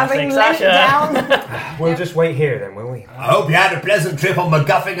 Having laid down. We'll just wait here then, will we? I hope you had a pleasant trip on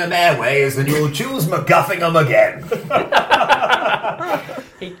MacGuffingham Airways and you'll choose MacGuffingham again.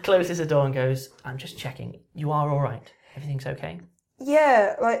 He closes the door and goes, I'm just checking. You are all right? Everything's okay?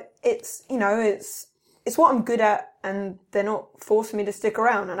 Yeah, like, it's what I'm good at, and they're not forcing me to stick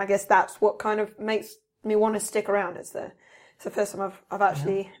around, and I guess that's what kind of makes me want to stick around. It's the first time I've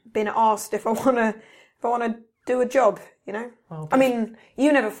actually been asked if I want to do a job, you know? Well, I mean,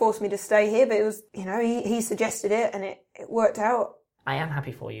 you never forced me to stay here, but it was, you know, he suggested it, and it worked out. I am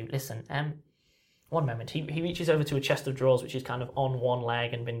happy for you. Listen, one moment. He reaches over to a chest of drawers, which is kind of on one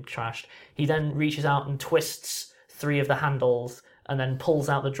leg and been trashed. He then reaches out and twists 3 of the handles, and then pulls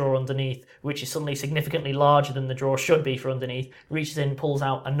out the drawer underneath, which is suddenly significantly larger than the drawer should be for underneath, reaches in, pulls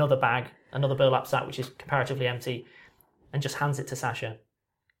out another bag, another burlap sack, which is comparatively empty, and just hands it to Sasha.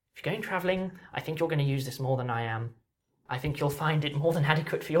 If you're going travelling, I think you're going to use this more than I am. I think you'll find it more than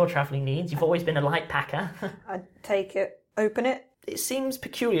adequate for your travelling needs. You've always been a light packer. I'd take it, open it. It seems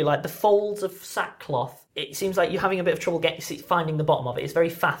peculiar, like the folds of sackcloth. It seems like you're having a bit of trouble finding the bottom of it. It's very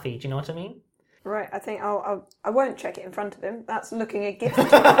faffy, do you know what I mean? Right, I think I won't check it in front of him. That's looking a gift.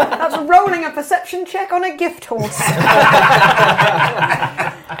 That's rolling a perception check on a gift horse.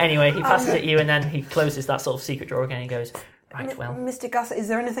 Anyway, he passes it you, and then he closes that sort of secret drawer again. He goes, right, well, Mr. Gusset, is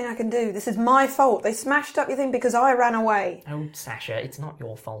there anything I can do? This is my fault. They smashed up your thing because I ran away. Oh, Sasha, it's not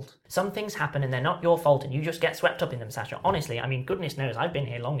your fault. Some things happen and they're not your fault, and you just get swept up in them, Sasha. Honestly, I mean, goodness knows I've been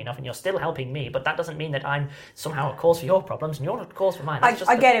here long enough, and you're still helping me, but that doesn't mean that I'm somehow a cause for your problems, and you're not a cause for mine.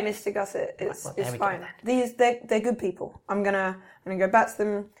 I get it, Mr. Gusset. It's fine. They're good people. I'm gonna go back to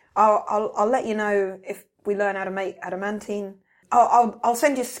them. I'll let you know if we learn how to make adamantine. I'll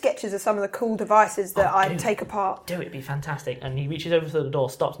send you sketches of some of the cool devices that I take apart. It'd be fantastic. And he reaches over to the door,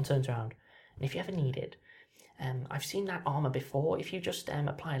 stops and turns around. And if you ever need it, I've seen that armour before. If you just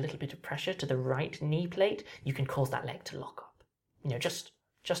apply a little bit of pressure to the right knee plate, you can cause that leg to lock up. You know, just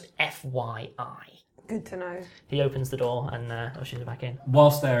FYI. Good to know. He opens the door and ushers her back in.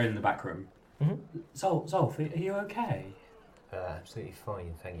 Whilst they're in the back room. Mm-hmm. Zolf, are you okay? Absolutely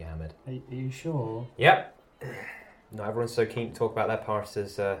fine, thank you, Hamid. Are you sure? Yep. Not everyone's so keen to talk about their past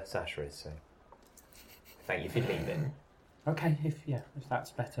as Sasha is, so thank you for leaving. Okay, if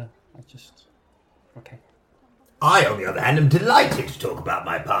that's better. Okay. I, on the other hand, am delighted to talk about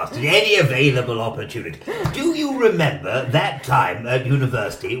my past at any available opportunity. Do you remember that time at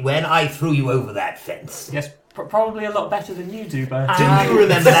university when I threw you over that fence? Yes, probably a lot better than you do, Bertie. Do you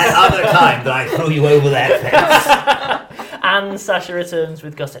remember that other time that I threw you over that fence? And Sasha returns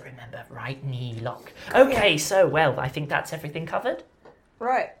with Gusset. Remember, right knee lock. Okay, so, well, I think that's everything covered.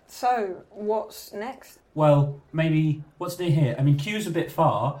 Right, so what's next? Well, maybe what's near here? I mean, Kew's a bit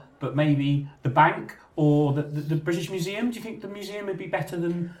far, but maybe the bank or the British Museum? Do you think the museum would be better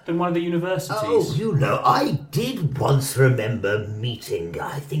than one of the universities? Oh, you know, I did once remember meeting,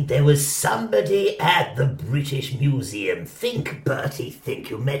 I think there was somebody at the British Museum. Think, Bertie, think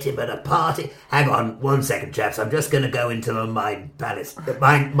you met him at a party. Hang on 1 second, chaps. I'm just going to go into a mine palace.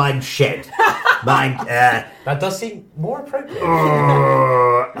 Mine shed. That does seem more appropriate.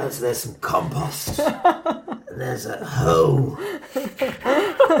 There's some compost. There's a hoe.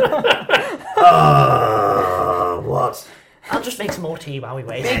 What? I'll just make some more tea while we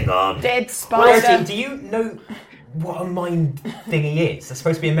wait. Hang on. Dead spider. Bertie, do you know what a mind thingy is? It's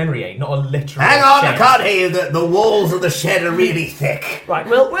supposed to be a memory aid, not a literal Hang on, shed. I can't hear you. The walls of the shed are really thick. Right,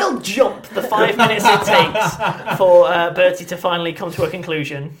 we'll jump the 5 minutes it takes for Bertie to finally come to a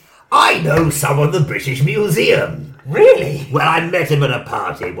conclusion. I know someone at the British Museum. Really? Well, I met him at a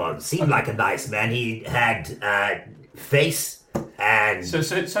party once. Seemed like a nice man. He had face and... So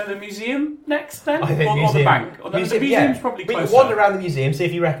the museum next then? I think or museum. the bank? Or the museum's probably We closer. can wander around the museum, see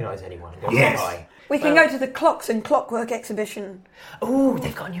if you recognise anyone. Go Yes. by. We can go to the Clocks and Clockwork exhibition. Oh,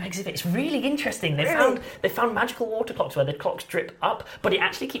 they've got a new exhibit. It's really interesting. They found magical water clocks where the clocks drip up, but it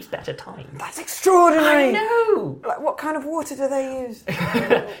actually keeps better time. That's extraordinary. I know. Like, what kind of water do they use?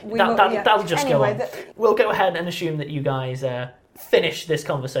 That'll just anyway, go on. We'll go ahead and assume that you guys finish this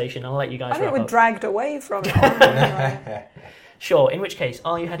conversation. I'll let you guys I think wrap we're up. dragged away from it. Anyway. Sure, in which case,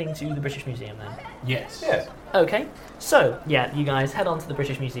 are you heading to the British Museum then? Yes. Okay, so, yeah, you guys head on to the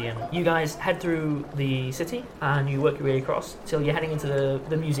British Museum. You guys head through the city, and you work your way across till you're heading into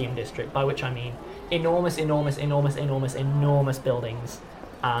the museum district, by which I mean enormous buildings,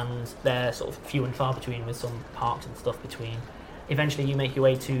 and they're sort of few and far between with some parks and stuff between. Eventually you make your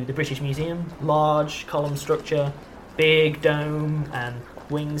way to the British Museum, large column structure, big dome, and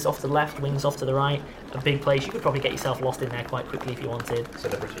wings off to the left, wings off to the right, a big place. You could probably get yourself lost in there quite quickly if you wanted. So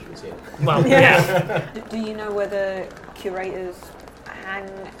the British Museum. Well, yeah. Do you know where the curators hang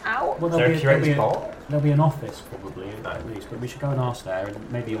out? Well, There'll be an office probably at least, but we should go and ask there,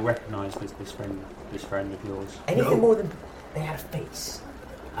 and maybe you'll recognise this friend of yours. Anything more than they had a face.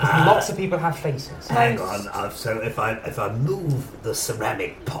 Lots of people have faces. Hang on. So if I move the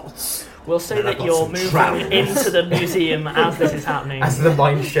ceramic pots... We'll say then I've that got you're some moving trowels. into the museum as this is happening. As the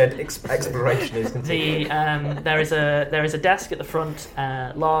mine shed exploration is continuing. There is a desk at the front,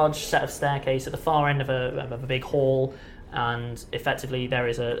 large set of staircase at the far end of a big hall, and effectively there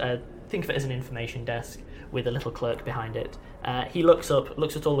is a think of it as an information desk with a little clerk behind it. He looks up,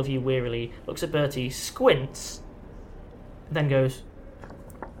 looks at all of you wearily, looks at Bertie, squints, then goes,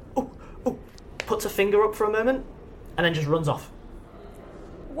 oh, puts a finger up for a moment, and then just runs off.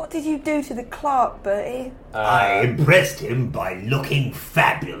 What did you do to the clerk, Bertie? I impressed him by looking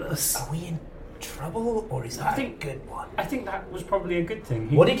fabulous. Are we in trouble, or is that a good one? I think that was probably a good thing.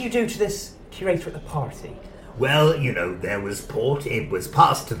 What did you do to this curator at the party? Well, you know, there was port, it was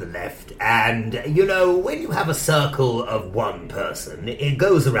passed to the left, and, you know, when you have a circle of one person, it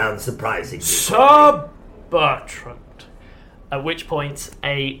goes around surprisingly. Sir Bertrand. At which point,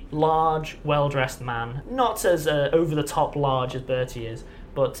 a large, well-dressed man, not as over-the-top large as Bertie is,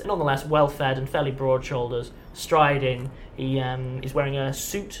 but nonetheless well-fed and fairly broad shoulders, stride in. He is wearing a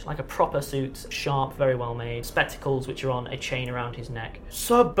suit, like a proper suit, sharp, very well made, spectacles which are on a chain around his neck.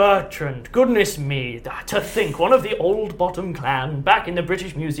 Sir Bertrand, goodness me, to think, one of the old bottom clan, back in the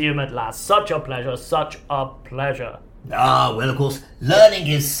British Museum at last. Such a pleasure, such a pleasure. Ah, well, of course, learning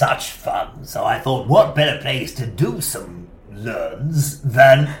is such fun, so I thought what better place to do some learns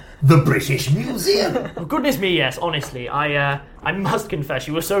than the British Museum. Oh, goodness me, yes, honestly, I must confess,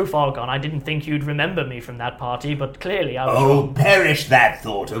 you were so far gone, I didn't think you'd remember me from that party, but clearly I was wrong. Perish that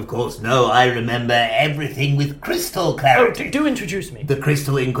thought, of course. No, I remember everything with crystal clarity. Do introduce me. The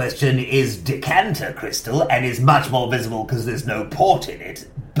crystal in question is decanter crystal, and is much more visible because there's no port in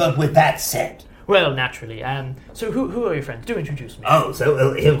it. But with that said... Well, naturally, so who are your friends? Do introduce me. Oh,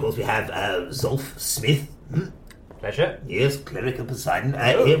 so here, of course, we have Zolf Smith. Pleasure. Yes, Cleric of Poseidon.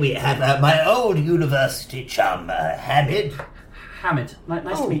 Here we have my old university chum, Hamid. Hamid,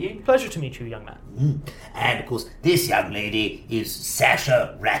 nice to meet you. Pleasure to meet you, young man. And, of course, this young lady is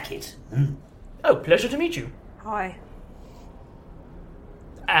Sasha Rackett. Oh, pleasure to meet you. Hi.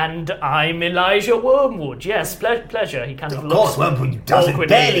 And I'm Elijah Wormwood. Yes, pleasure. He kind of looks Of course, Wormwood doesn't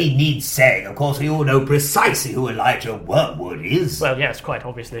awkwardly. barely need saying. Of course, we all know precisely who Elijah Wormwood is. Well, yes, quite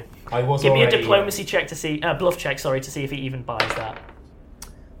obviously. I was Give me a already, diplomacy check to see, bluff check, sorry, to see if he even buys that.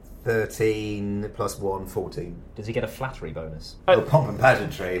 13 plus 1, 14. Does he get a flattery bonus? Oh, pomp and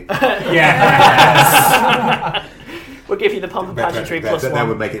pageantry. Yes. We'll give you the pomp and pageantry plus 1. That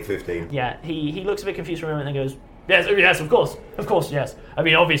would make it 15. Yeah, he looks a bit confused for a moment and then goes, yes, of course, yes. I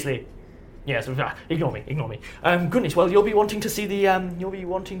mean, obviously, yes. Ignore me. Goodness, well, you'll be wanting to see the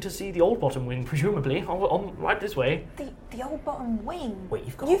old bottom wing, presumably, on right this way. The old bottom wing. Wait,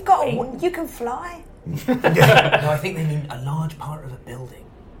 you've got you can fly. No, I think they mean a large part of a building.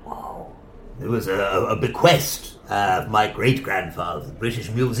 Whoa. There was a bequest of my great-grandfather, the British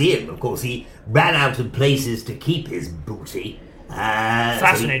Museum. Of course, he ran out of places to keep his booty.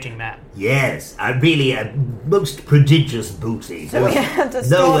 Fascinating man. Yes, really a most prodigious booty. So we had to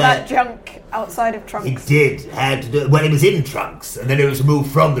store that junk outside of trunks. He did. Had to do, well, it was in trunks, and then it was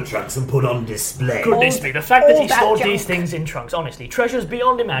removed from the trunks and put on display. Goodness me, the fact that he stored these things in trunks, honestly, treasures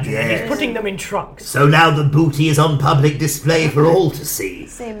beyond imagining. Yes. He's putting them in trunks. So now the booty is on public display for all to see.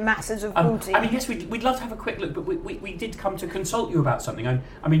 See masses of booty. I mean, yes, we'd love to have a quick look, but we did come to consult you about something.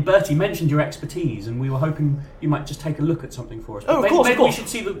 I mean, Bertie mentioned your expertise, and we were hoping you might just take a look at something for us. Oh, of course, maybe we should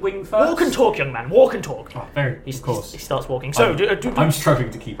see the wing first. Walk and talk, young man. Walk and talk. Oh, of course. He starts walking. So, I'm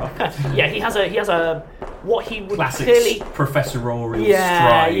struggling to keep up. Yeah, he has a what he would Classic clearly professorial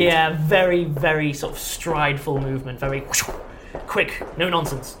stride. Yeah, very, very sort of strideful movement, very quick, no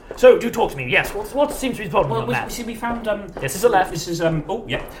nonsense. So, do talk to me. Yes, what seems to be the problem? Well, young man? we found. This is a left. This is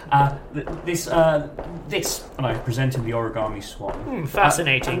this, and I present him the origami swan.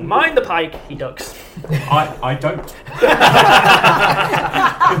 Fascinating. Mind the pike. He ducks. I don't.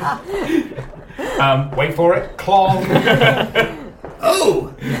 Wait for it. Clong.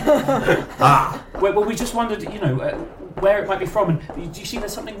 Oh! Well, we just wondered, where it might be from, and do you see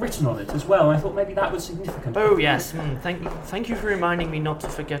there's something written on it as well? I thought maybe that was significant. Oh yes, thank you for reminding me not to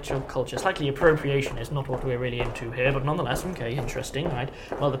forget your culture. Slightly appropriation is not what we're really into here, but nonetheless, okay, interesting, right?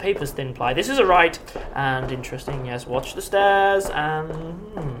 Well, the paper's thin ply. This is a right, and interesting, yes. Watch the stairs, and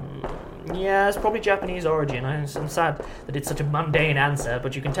yes, probably Japanese origin. I'm sad that it's such a mundane answer,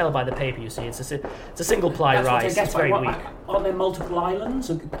 but you can tell by the paper. You see, it's a single ply That's rice. What I guess, it's very weak. Are there multiple islands?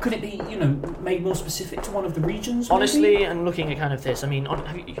 Or could it be, made more specific to one of the regions? Maybe? Honestly, and looking at kind of this, I mean,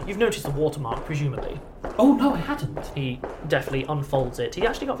 you've noticed the watermark, presumably. Oh no, I hadn't. He definitely unfolds it. He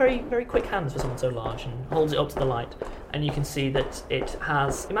actually got very, very quick hands for someone so large, and holds it up to the light, and you can see that it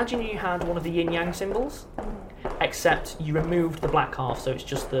has. Imagine you had one of the yin-yang symbols, except you removed the black half, so it's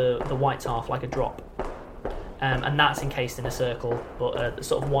just the white half, like a drop. And that's encased in a circle, but a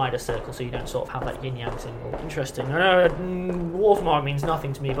sort of wider circle, so you don't sort of have that yin-yang symbol. Interesting. Watermark means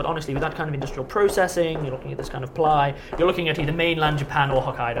nothing to me, but honestly, with that kind of industrial processing, you're looking at this kind of ply, you're looking at either mainland Japan or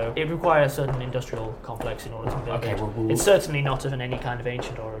Hokkaido. It requires a certain industrial complex in order to build it. It's certainly not of any kind of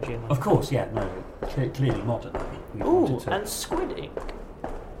ancient origin. Of course, yeah, no, clearly modern. Ooh, and squid ink.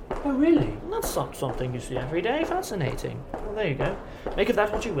 Oh, really? That's not something you see every day. Fascinating. Well, there you go. Make of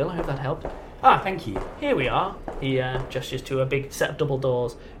that what you will. I hope that helped. Thank you. Here we are. He gestures to a big set of double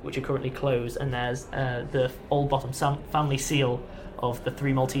doors, which are currently closed, and there's the old bottom family seal of the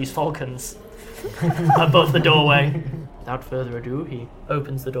 3 Maltese falcons above the doorway. Without further ado, he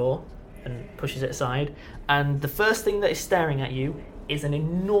opens the door and pushes it aside, and the first thing that is staring at you is an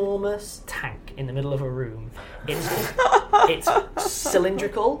enormous tank in the middle of a room. It's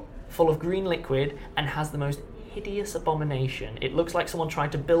cylindrical, full of green liquid, and has the most hideous abomination. It looks like someone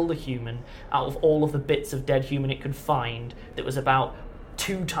tried to build a human out of all of the bits of dead human it could find that was about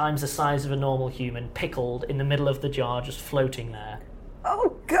 2 times the size of a normal human, pickled in the middle of the jar, just floating there.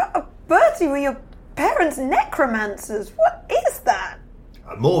 Oh, God. Bertie, were your parents necromancers? What is that?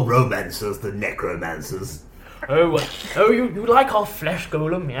 More romancers than necromancers. You like our flesh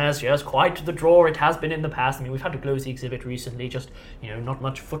golem? Yes, quite the draw it has been in the past. I mean, we've had to close the exhibit recently, just, not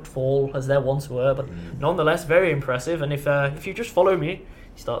much footfall as there once were, but nonetheless very impressive. And if you just follow me,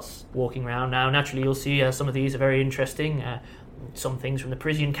 he starts walking around. Now, naturally, you'll see some of these are very interesting. Some things from the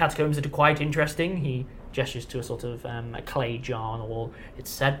Parisian catacombs that are quite interesting. He gestures to a sort of a clay jar on the wall. It's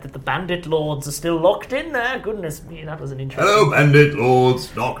said that the bandit lords are still locked in there. Goodness me, that was an interesting... Hello, bandit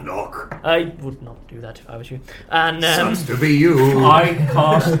lords. Knock, knock. I would not do that if I was you. And sucks to be you. I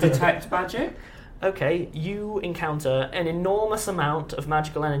cast Detect Magic. Okay, you encounter an enormous amount of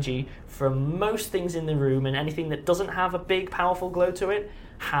magical energy from most things in the room, and anything that doesn't have a big, powerful glow to it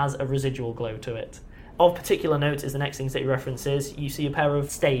has a residual glow to it. of particular note is the next things that he references. You see a pair of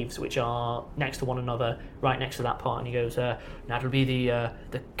staves which are next to one another, right next to that part, and he goes, that'll be the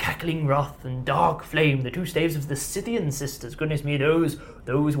cackling wrath and dark flame, the two staves of the Scythian sisters. Goodness me, those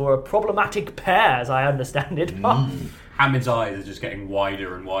were a problematic pair, as I understand it. Hamid's eyes are just getting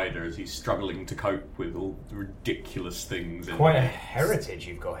wider and wider as he's struggling to cope with all the ridiculous things. Quite a heritage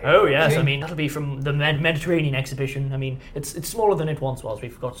you've got here. Oh yes, I mean that'll be from the Mediterranean exhibition. I mean it's smaller than it once was.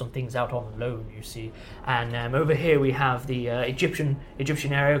 We've got some things out on loan, you see. And over here we have the Egyptian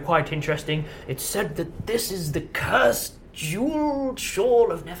area, quite interesting. It's said that this is the cursed jeweled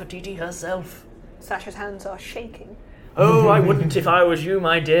shawl of Nefertiti herself. Sasha's hands are shaking. Oh, I wouldn't if I was you,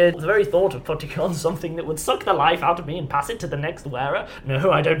 my dear. The very thought of putting on something that would suck the life out of me and pass it to the next wearer. No,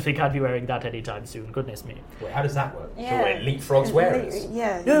 I don't think I'd be wearing that anytime soon. Goodness me. Wait, how does that work? Yeah. So it leapfrogs wearers?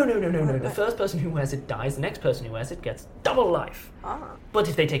 Yeah. No. The first person who wears it dies. The next person who wears it gets double life. But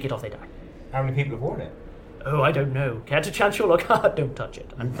if they take it off, they die. How many people have worn it? Oh, I don't know. Care to chance your luck? Don't touch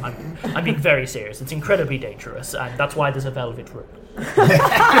it. I'm being very serious. It's incredibly dangerous, and that's why there's a velvet rope.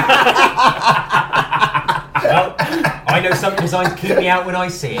 Well, I know some designs keep me out when I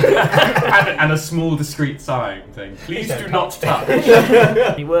see it. and a small discreet sign saying, please do not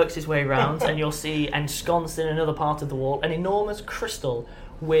touch. He works his way round, and you'll see, ensconced in another part of the wall, an enormous crystal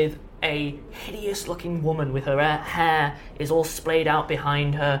with a hideous-looking woman with her hair is all splayed out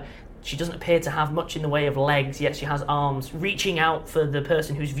behind her. She doesn't appear to have much in the way of legs, yet she has arms reaching out for the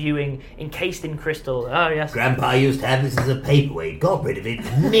person who's viewing, encased in crystal. Oh, yes. Grandpa used to have this as a paperweight. Got rid of it.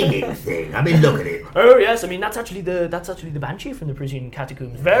 Minging thing. I mean, look at it. Oh, yes. I mean, that's actually the Banshee from the Parisian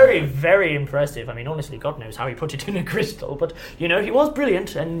catacombs. Very, very impressive. I mean, honestly, God knows how he put it in a crystal. But, he was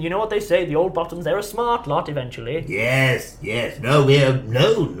brilliant. And you know what they say, the old bottoms, they're a smart lot eventually. Yes. No, we're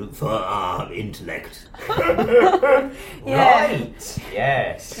known for our intellect. Right.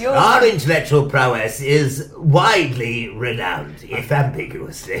 Yes. Our intellectual prowess is widely renowned, if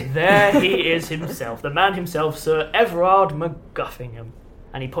ambiguously. There he is himself, the man himself, Sir Everard MacGuffingham.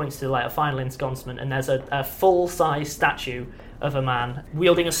 And he points to a final ensconcement, and there's a full-size statue of a man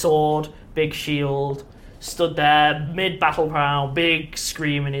wielding a sword, big shield, stood there, mid-battle prow, big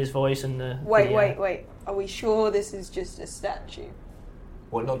scream in his voice, and Wait. Are we sure this is just a statue?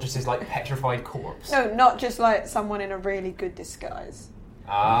 Well, not just his petrified corpse. No, not just someone in a really good disguise.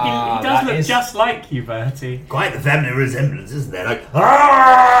 He does look just like you, Bertie. Quite the family resemblance, isn't there?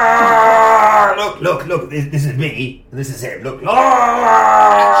 Look, this is me, and this is him, look.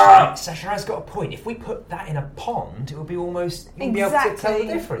 Actually, Sasha has got a point. If we put that in a pond, it would be almost... You'd be able to tell the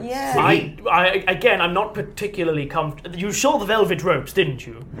difference. Yeah. I'm not particularly comfortable. You saw the velvet ropes, didn't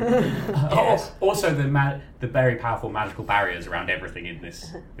you? Yes. Also, the very powerful magical barriers around everything in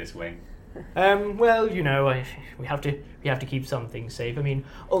this wing. Well, we have to keep some things safe. I mean,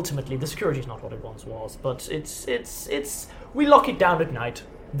 ultimately, the security's not what it once was, but it's we lock it down at night.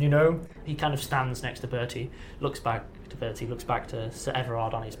 He kind of stands next to Bertie, looks back to Sir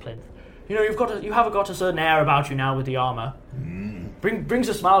Everard on his plinth. You have got a certain air about you now with the armour. Brings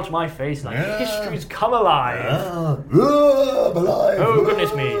a smile to my face, like history's come alive. Alive. Oh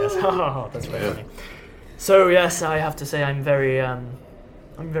goodness me! Yes, that's very funny. So yes, I have to say I'm very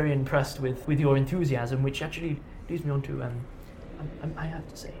impressed with your enthusiasm, which actually leads me on to I have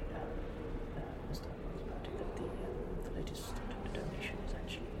to say, Mr. the latest donation is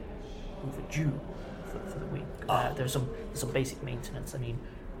actually overdue for the wing. There's some basic maintenance. I mean,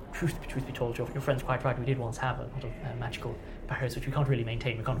 truth be told, your friend's quite right. We did once have a lot of magical barriers which we can't really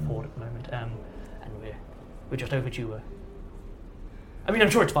maintain. We can't afford at the moment, and we're just overdue. I mean,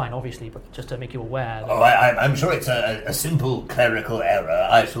 I'm sure it's fine, obviously, but just to make you aware. I'm sure it's a simple clerical error.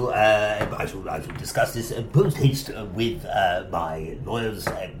 I shall discuss this post haste with my lawyers.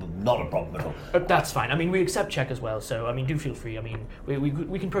 Not a problem at all. That's fine. I mean, we accept check as well, so I mean, do feel free. I mean,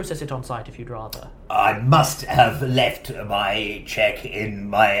 we can process it on site if you'd rather. I must have left my check in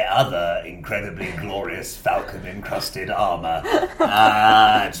my other incredibly glorious falcon-encrusted armour.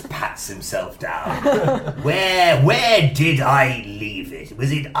 Just pats himself down. Where did I leave it?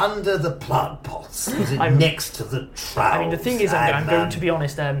 Was it under the plant pots? Was it next to the trowels? I mean, the thing is, I'm going to be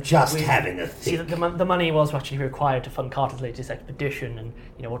honest. Having a think. See, the money was actually required to fund Carter's latest expedition, and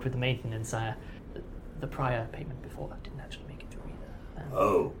what with the maintenance, the prior payment before that didn't actually make it through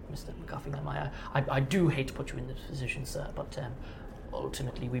either. Mr. MacGuffingham, I do hate to put you in this position, sir, but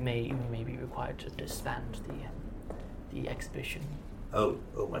ultimately we may be required to disband the exhibition. Oh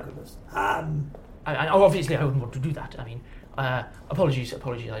my goodness. obviously I wouldn't want to do that. I mean, apologies.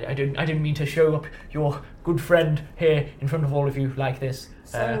 I didn't mean to show up your good friend here in front of all of you like this.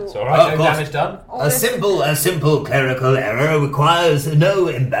 It's all right. No damage done. A simple clerical error requires no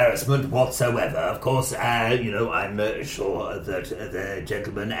embarrassment whatsoever. Of course, I'm sure that the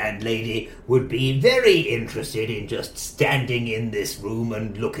gentleman and lady would be very interested in just standing in this room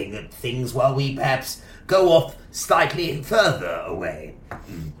and looking at things while we perhaps go off slightly further away.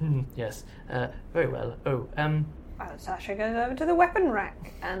 Yes, very well. Well, Sasha goes over to the weapon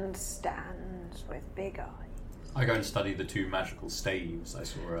rack and stands with big eyes. I go and study the 2 magical staves I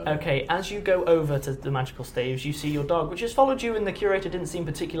saw earlier. Okay, as you go over to the magical staves, you see your dog, which has followed you and the curator didn't seem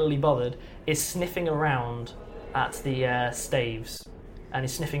particularly bothered, is sniffing around at the staves. And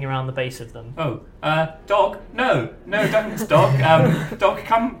is sniffing around the base of them. Oh, dog? No, don't, dog. Dog,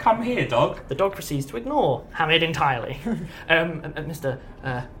 come here, dog. The dog proceeds to ignore Hamid entirely. Mr.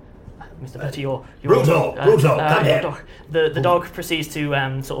 Bertie, you're Brutal, come here. Dog. The dog proceeds to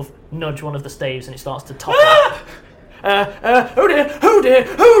sort of nudge one of the staves and it starts to topple. Oh dear.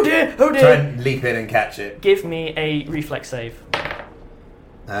 Try and leap in and catch it. Give me a reflex save.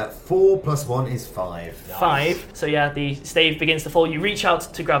 4 + 1 is 5. 5. So yeah, the stave begins to fall. You reach out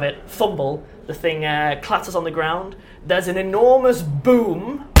to grab it, fumble. The thing clatters on the ground. There's an enormous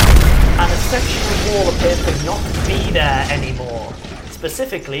boom, and a section of wall appears to not be there anymore.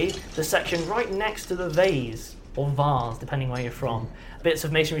 Specifically, the section right next to the vase, or vase, depending where you're from. Bits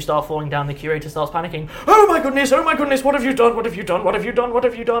of masonry start falling down. The curator starts panicking. Oh my goodness, what have you done? What have you done?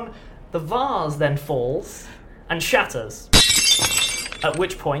 The vase then falls and shatters. At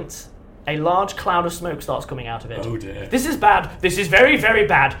which point, a large cloud of smoke starts coming out of it. Oh dear. This is bad. This is very, very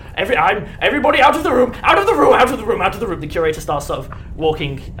bad. Everybody out of the room. The curator starts sort of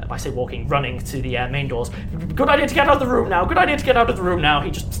running to the main doors. Good idea to get out of the room now. He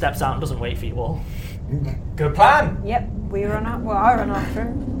just steps out and doesn't wait for you all. Good plan. Yep, we run out. Well, I run after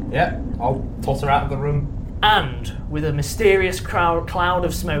him. Yep, I'll toss her out of the room. And with a mysterious cloud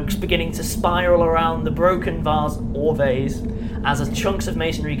of smokes beginning to spiral around the broken vase or vase, as chunks of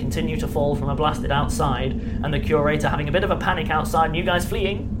masonry continue to fall from a blasted outside, and the curator having a bit of a panic outside, and you guys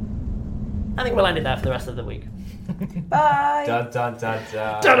fleeing, I think we'll end it there for the rest of the week. Bye. Dun dun dun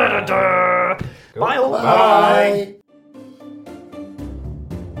dun. Da, da, da, da. Bye all. Bye.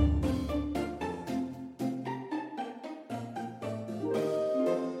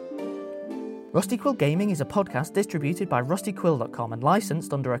 Rusty Quill Gaming is a podcast distributed by rustyquill.com and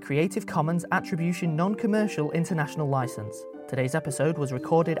licensed under a Creative Commons Attribution Non-Commercial International License. Today's episode was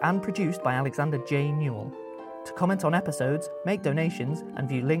recorded and produced by Alexander J. Newell. To comment on episodes, make donations, and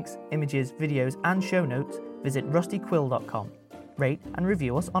view links, images, videos, and show notes, visit rustyquill.com. Rate and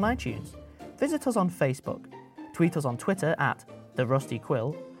review us on iTunes. Visit us on Facebook. Tweet us on Twitter at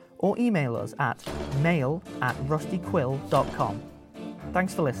 @TheRustyQuill, or email us at mail@rustyquill.com.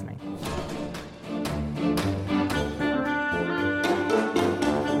 Thanks for listening.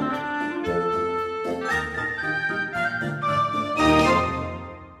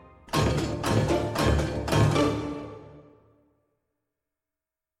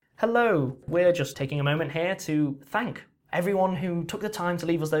 Hello, we're just taking a moment here to thank everyone who took the time to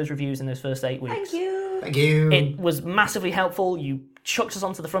leave us those reviews in those first 8 weeks. Thank you. It was massively helpful. You chucked us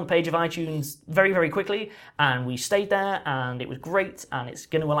onto the front page of iTunes very, very quickly, and we stayed there, and it was great, and it's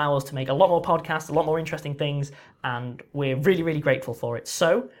going to allow us to make a lot more podcasts, a lot more interesting things, and we're really, really grateful for it.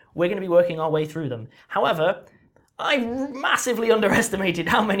 So, we're going to be working our way through them. However, I massively underestimated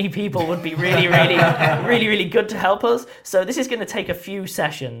how many people would be really good to help us. So this is going to take a few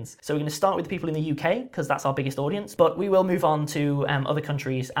sessions. So we're going to start with the people in the UK, because that's our biggest audience, but we will move on to other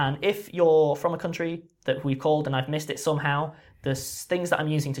countries. And if you're from a country that we've called and I've missed it somehow, the things that I'm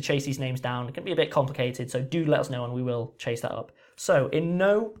using to chase these names down can be a bit complicated, so do let us know and we will chase that up. So in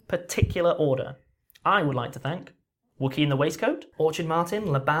no particular order, I would like to thank Wookie in the Waistcoat, Orchard Martin,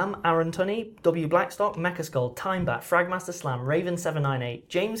 Labam, Aaron Tunney, W. Blackstock, Mechaskull, Timebat, Fragmaster Slam, Raven798,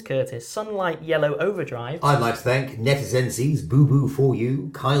 James Curtis, Sunlight Yellow Overdrive. I'd like to thank Netizenses, Boo Boo For You,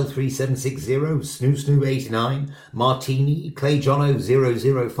 Kyle3760, Snoo89, Martini,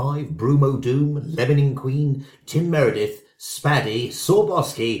 Clayjono005, Brumo Doom, Lebanon Queen, Tim Meredith, Spaddy,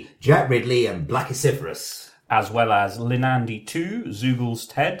 Sorboski, Jack Ridley, and Blackiciferous. As well as Linandy2, Zoogles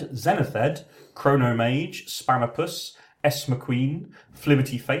Ted, Zenithed, Chronomage, Spanopus, S. McQueen,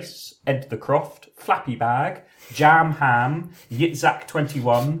 Flimity Face, Ed the Croft, Flappy Bag, Jam Ham,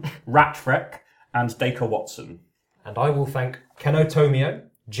 Yitzak21, Ratfreck, and Dacre Watson. And I will thank Kenotomio,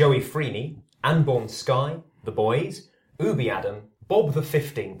 Joey Freeney, Anborn Sky, The Boys, Ubi Adam, Bob the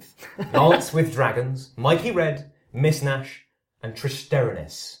 15th, Lance with Dragons, Mikey Red, Miss Nash, and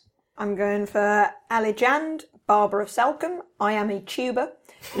Tristerenis. I'm going for Alijand, Barber of Selcombe, I Am a Tuber,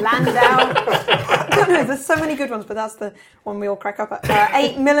 Landau. I don't know, there's so many good ones, but that's the one we all crack up at.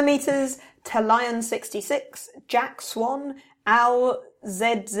 8mm, Talion 66, Jack Swan, Al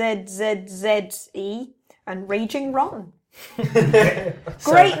ZZZZE, and Raging Ron.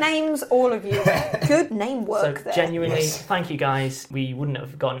 Great names, all of you. Good name work there. Genuinely, thank you guys. We wouldn't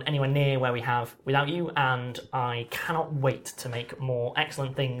have gotten anywhere near where we have without you, and I cannot wait to make more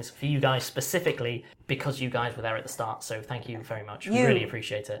excellent things for you guys specifically because you guys were there at the start. So thank you very much. We really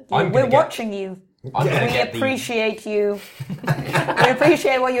appreciate it. We're watching you. We appreciate you. We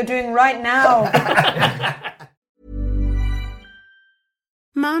appreciate what you're doing right now.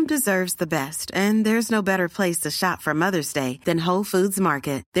 Mom deserves the best, and there's no better place to shop for Mother's Day than Whole Foods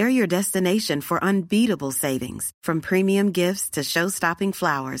Market. They're your destination for unbeatable savings, from premium gifts to show-stopping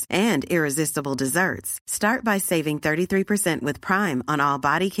flowers and irresistible desserts. Start by saving 33% with Prime on all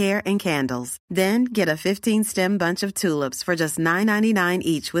body care and candles. Then get a 15-stem bunch of tulips for just $9.99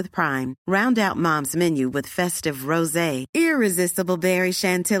 each with Prime. Round out Mom's menu with festive rosé, irresistible berry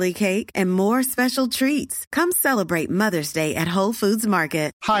chantilly cake, and more special treats. Come celebrate Mother's Day at Whole Foods Market.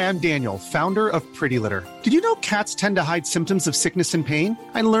 Hi, I'm Daniel, founder of Pretty Litter. Did you know cats tend to hide symptoms of sickness and pain?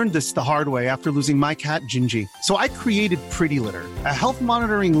 I learned this the hard way after losing my cat, Gingy. So I created Pretty Litter, a health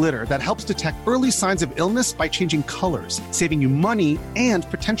monitoring litter that helps detect early signs of illness by changing colors, saving you money and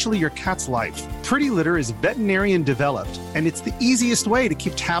potentially your cat's life. Pretty Litter is veterinarian developed, and it's the easiest way to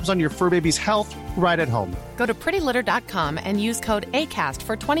keep tabs on your fur baby's health right at home. Go to prettylitter.com and use code ACAST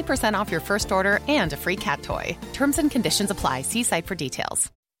for 20% off your first order and a free cat toy. Terms and conditions apply. See site for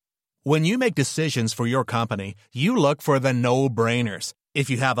details. When you make decisions for your company, you look for the no-brainers.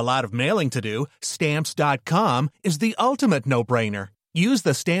 If you have a lot of mailing to do, Stamps.com is the ultimate no-brainer. Use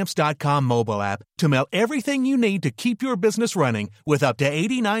the Stamps.com mobile app to mail everything you need to keep your business running with up to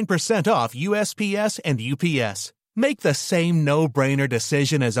 89% off USPS and UPS. Make the same no-brainer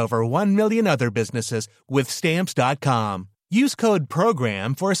decision as over 1 million other businesses with Stamps.com. Use code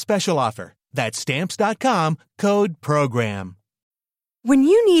PROGRAM for a special offer. That's Stamps.com, code PROGRAM. When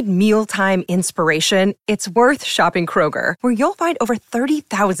you need mealtime inspiration, it's worth shopping Kroger, where you'll find over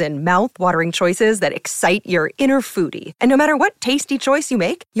 30,000 mouth-watering choices that excite your inner foodie. And no matter what tasty choice you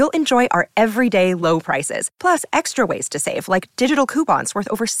make, you'll enjoy our everyday low prices, plus extra ways to save, like digital coupons worth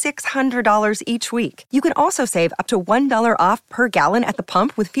over $600 each week. You can also save up to $1 off per gallon at the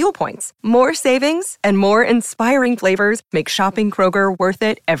pump with fuel points. More savings and more inspiring flavors make shopping Kroger worth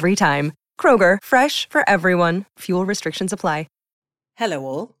it every time. Kroger, fresh for everyone. Fuel restrictions apply. Hello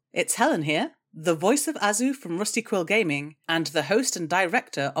all, it's Helen here, the voice of Azu from Rusty Quill Gaming and the host and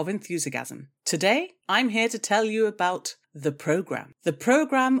director of Enthusiasm. Today, I'm here to tell you about The Program. The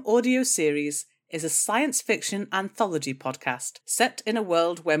Program audio series is a science fiction anthology podcast set in a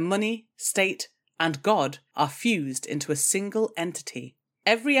world where money, state, and God are fused into a single entity.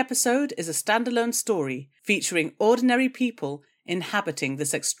 Every episode is a standalone story featuring ordinary people inhabiting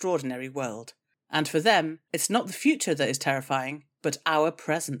this extraordinary world. And for them, it's not the future that is terrifying, but our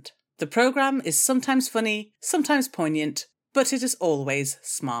present. The program is sometimes funny, sometimes poignant, but it is always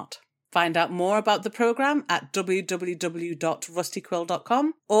smart. Find out more about the program at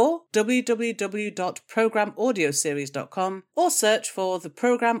www.rustyquill.com or www.programaudioseries.com, or search for the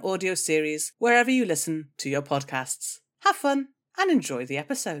Program Audio Series wherever you listen to your podcasts. Have fun and enjoy the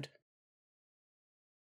episode.